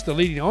Dakota, she's the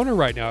leading owner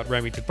right now at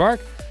Remington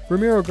Park.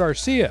 Ramiro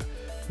Garcia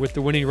with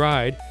the winning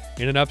ride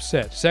in an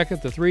upset.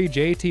 Second, the 3,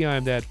 JT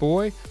I'm That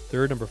Boy.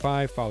 Third, number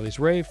 5, Follies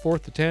Rave.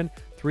 Fourth, the 10,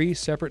 3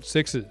 separate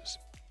 6s.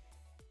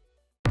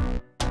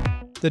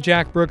 The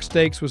Jack Brooks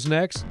Stakes was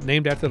next,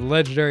 named after the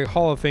legendary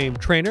Hall of Fame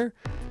trainer.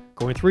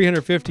 Going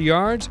 350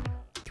 yards,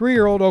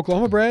 3-year-old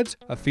Oklahoma Breds,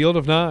 a field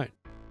of 9.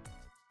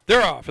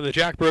 They're off in the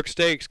Jack Brooks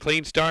Stakes.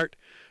 Clean start.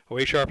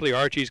 Away sharply,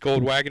 Archie's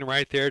Gold Wagon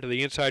right there to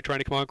the inside, trying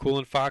to come on cool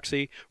and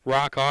foxy.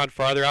 Rock on,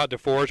 farther out,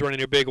 DeFore's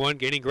running a big one,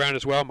 gaining ground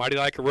as well. Mighty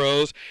Like a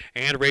Rose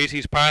and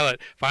Razy's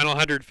Pilot. Final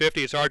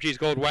 150, it's Archie's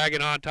Gold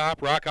Wagon on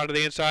top. Rock on to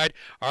the inside.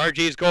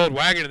 RG's Gold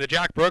Wagon and the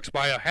Jack Brooks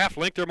by a half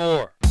length or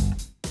more.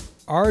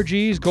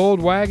 RG's Gold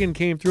Wagon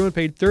came through and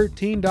paid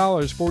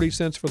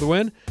 $13.40 for the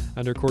win.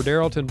 Under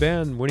Cordarrelton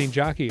Ben, winning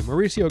jockey.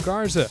 Mauricio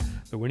Garza,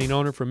 the winning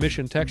owner from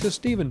Mission, Texas.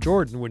 Stephen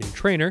Jordan, winning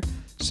trainer.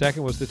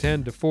 Second was the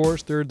 10,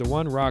 DeForest. Third, the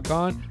 1, Rock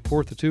On.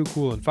 Fourth, the 2,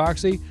 Cool and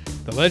Foxy.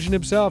 The legend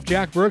himself,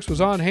 Jack Brooks,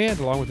 was on hand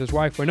along with his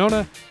wife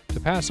Winona to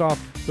pass off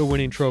the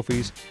winning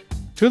trophies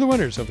to the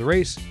winners of the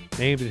race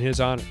named in his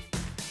honor.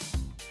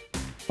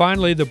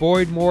 Finally, the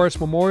Boyd Morris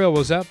Memorial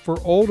was up for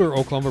older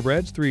Oklahoma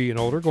Breds, 3 and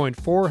older, going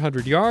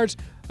 400 yards,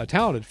 a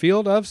talented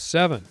field of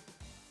 7.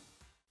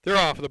 They're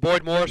off for the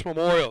Boyd Morris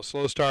Memorial.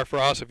 Slow start for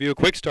Asa View.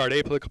 Quick start.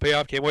 Apolitical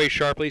Payoff came away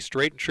sharply,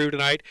 straight and true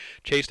tonight.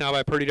 Chased now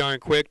by Pretty Darn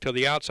Quick to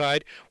the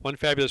outside. One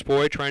Fabulous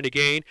Boy trying to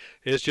gain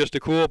is Just a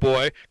Cool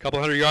Boy. Couple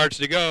hundred yards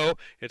to go.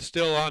 It's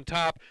still on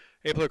top.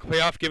 Apolitical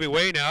payoff giving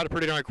way now to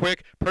Pretty Darn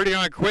Quick. Pretty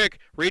Darn Quick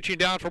reaching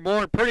down for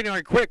more. Pretty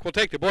Darn Quick will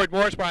take the Boyd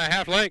Morris by a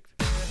half length.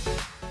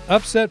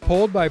 Upset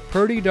pulled by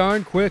Pretty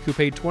Darn Quick, who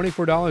paid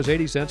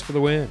 $24.80 for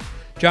the win.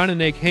 John and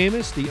Nate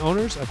Hamus, the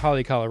owners of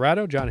Holly,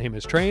 Colorado. John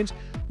Hamus trains.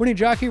 Winning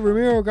jockey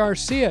Ramiro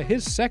Garcia,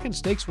 his second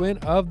stakes win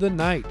of the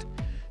night.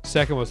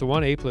 Second was the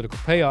 1,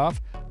 Apolitical Payoff.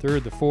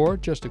 Third, the 4,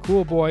 Just a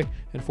Cool Boy.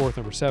 And fourth,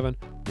 number 7,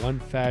 One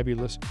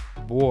Fabulous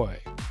Boy.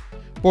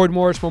 Boyd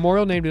Morris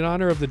Memorial named in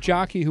honor of the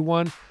jockey who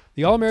won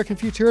the All-American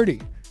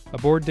Futurity.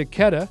 Aboard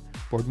Dequetta,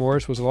 Boyd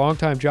Morris was a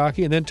longtime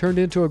jockey and then turned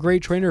into a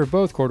great trainer of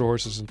both quarter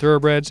horses and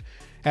thoroughbreds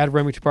at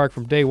Remington Park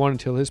from day one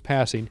until his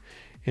passing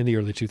in the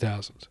early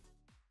 2000s.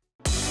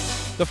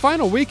 The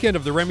final weekend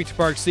of the Remington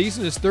Park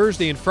season is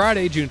Thursday and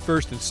Friday, June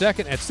 1st and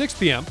 2nd at 6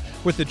 p.m.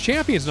 with the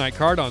Champions Night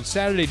card on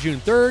Saturday,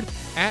 June 3rd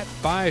at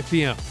 5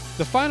 p.m.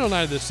 The final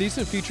night of the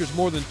season features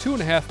more than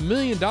 $2.5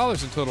 million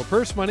in total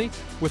purse money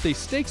with a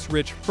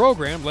stakes-rich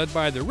program led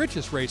by the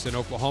richest race in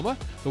Oklahoma,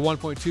 the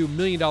 $1.2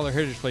 million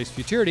Heritage Place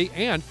Futurity,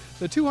 and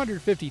the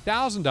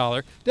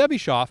 $250,000 Debbie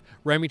Schaaf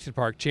Remington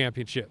Park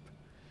Championship.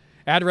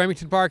 At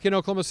Remington Park in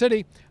Oklahoma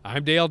City,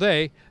 I'm Dale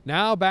Day.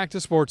 Now back to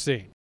Sports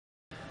Scene.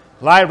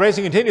 Live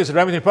racing continues at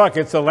Remington Park.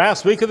 It's the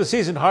last week of the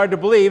season. Hard to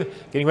believe.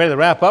 Getting ready to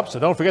wrap up, so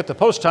don't forget the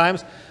post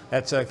times.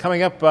 That's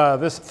coming up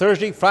this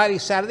Thursday, Friday,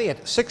 Saturday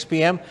at 6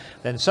 p.m.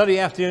 Then Sunday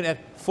afternoon at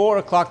 4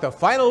 o'clock. The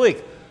final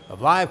week of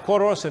live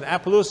quarter horse and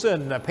Appaloosa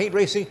and paint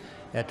racing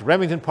at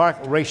Remington Park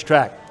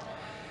Racetrack.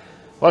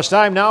 Well, it's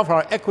time now for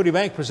our Equity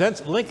Bank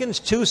presents Lincoln's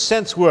 2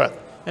 cents worth.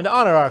 And to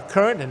honor our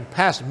current and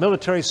past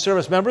military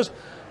service members,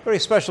 a very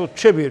special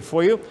tribute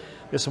for you.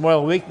 This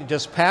Memorial Week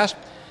just passed.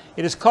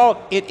 It is called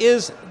It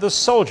Is the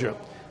Soldier,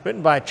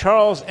 written by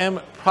Charles M.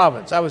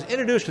 Province. I was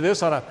introduced to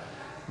this on a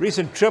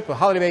recent trip with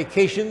Holiday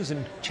Vacations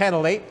in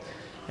Channel 8,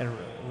 and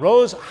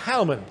Rose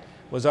Heilman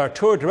was our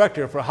tour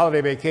director for Holiday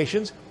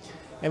Vacations,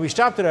 and we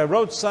stopped at a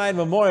roadside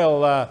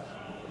memorial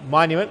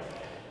monument.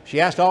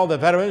 She asked all the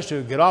veterans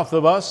to get off the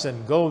bus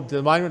and go to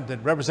the monument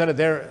that represented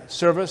their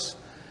service,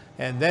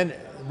 and then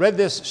read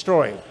this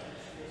story.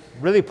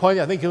 Really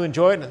poignant. I think you'll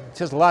enjoy it. It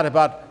says a lot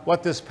about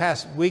what this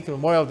past week,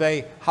 Memorial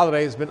Day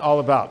holiday, has been all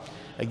about.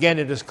 Again,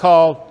 it is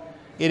called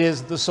It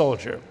Is the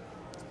Soldier.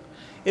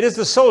 It is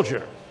the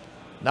soldier,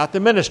 not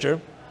the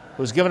minister,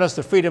 who's given us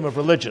the freedom of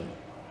religion.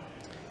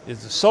 It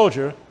is the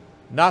soldier,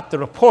 not the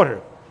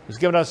reporter, who's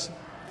given us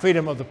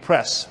freedom of the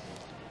press.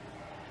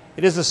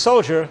 It is the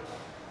soldier,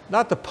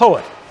 not the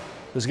poet,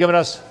 who's given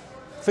us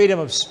freedom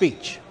of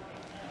speech.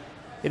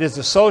 It is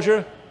the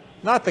soldier,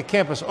 not the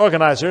campus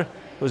organizer,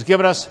 who's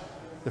given us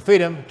the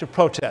freedom to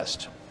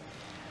protest.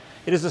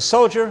 It is the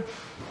soldier,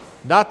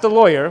 not the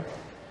lawyer,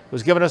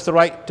 who's given us the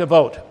right to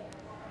vote.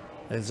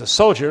 It is the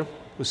soldier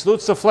who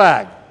salutes the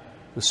flag,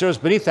 who serves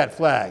beneath that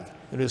flag,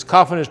 and whose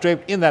coffin is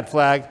draped in that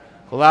flag,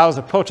 who allows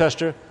the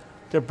protester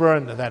to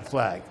burn that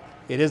flag.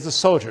 It is the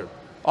soldier.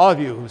 All of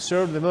you who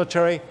served in the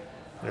military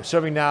and are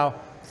serving now,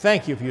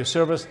 thank you for your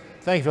service.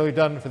 Thank you for all you've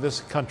done for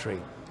this country.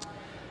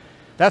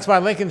 That's my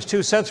Lincoln's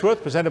 2 cents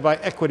worth, presented by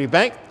Equity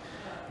Bank.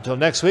 Until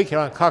next week, here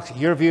on Cox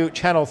Yearview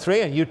Channel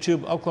 3 and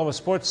YouTube Oklahoma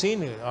Sports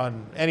Scene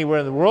on anywhere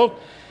in the world.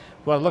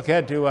 We want to look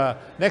ahead to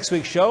next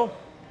week's show.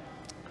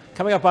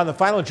 Coming up on the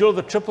final jewel of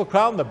the Triple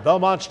Crown, the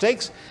Belmont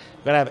Stakes,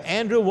 we're going to have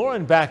Andrew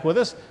Warren back with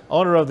us,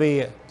 owner of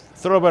the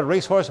thoroughbred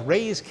racehorse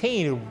Raised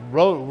Cane,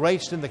 who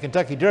raced in the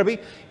Kentucky Derby.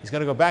 He's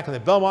going to go back in the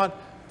Belmont,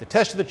 the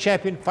test of the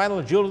champion,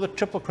 final jewel of the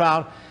Triple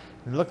Crown.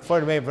 And looking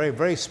forward to a very,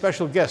 very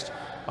special guest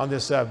on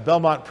this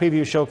Belmont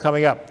preview show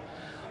coming up.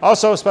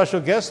 Also, a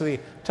special guest, the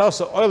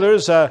Tulsa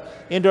Oilers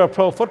indoor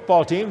pro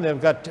football team. They've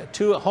got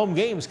 2 home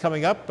games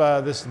coming up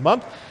this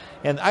month.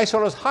 And the Ice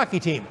Oilers hockey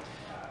team.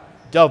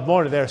 Delve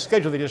more into their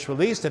schedule they just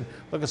released and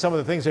look at some of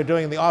the things they're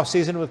doing in the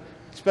off-season with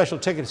special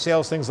ticket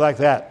sales, things like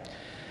that.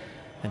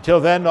 Until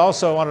then,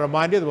 also I want to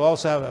remind you that we'll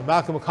also have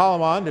Malcolm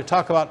McCollum on to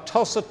talk about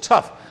Tulsa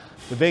Tough,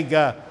 the big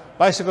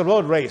bicycle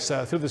road race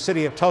through the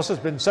city of Tulsa.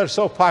 Has been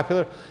so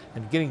popular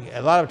and getting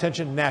a lot of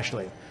attention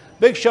nationally.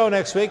 Big show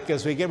next week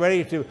as we get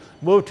ready to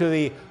move to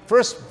the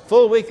first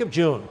full week of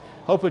June.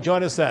 Hope you'll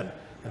join us then.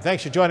 And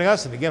thanks for joining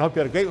us. And again, hope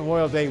you had a great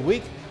Memorial Day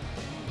week.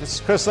 This is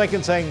Chris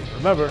Lincoln saying,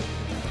 remember,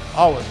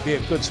 always be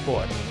a good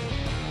sport.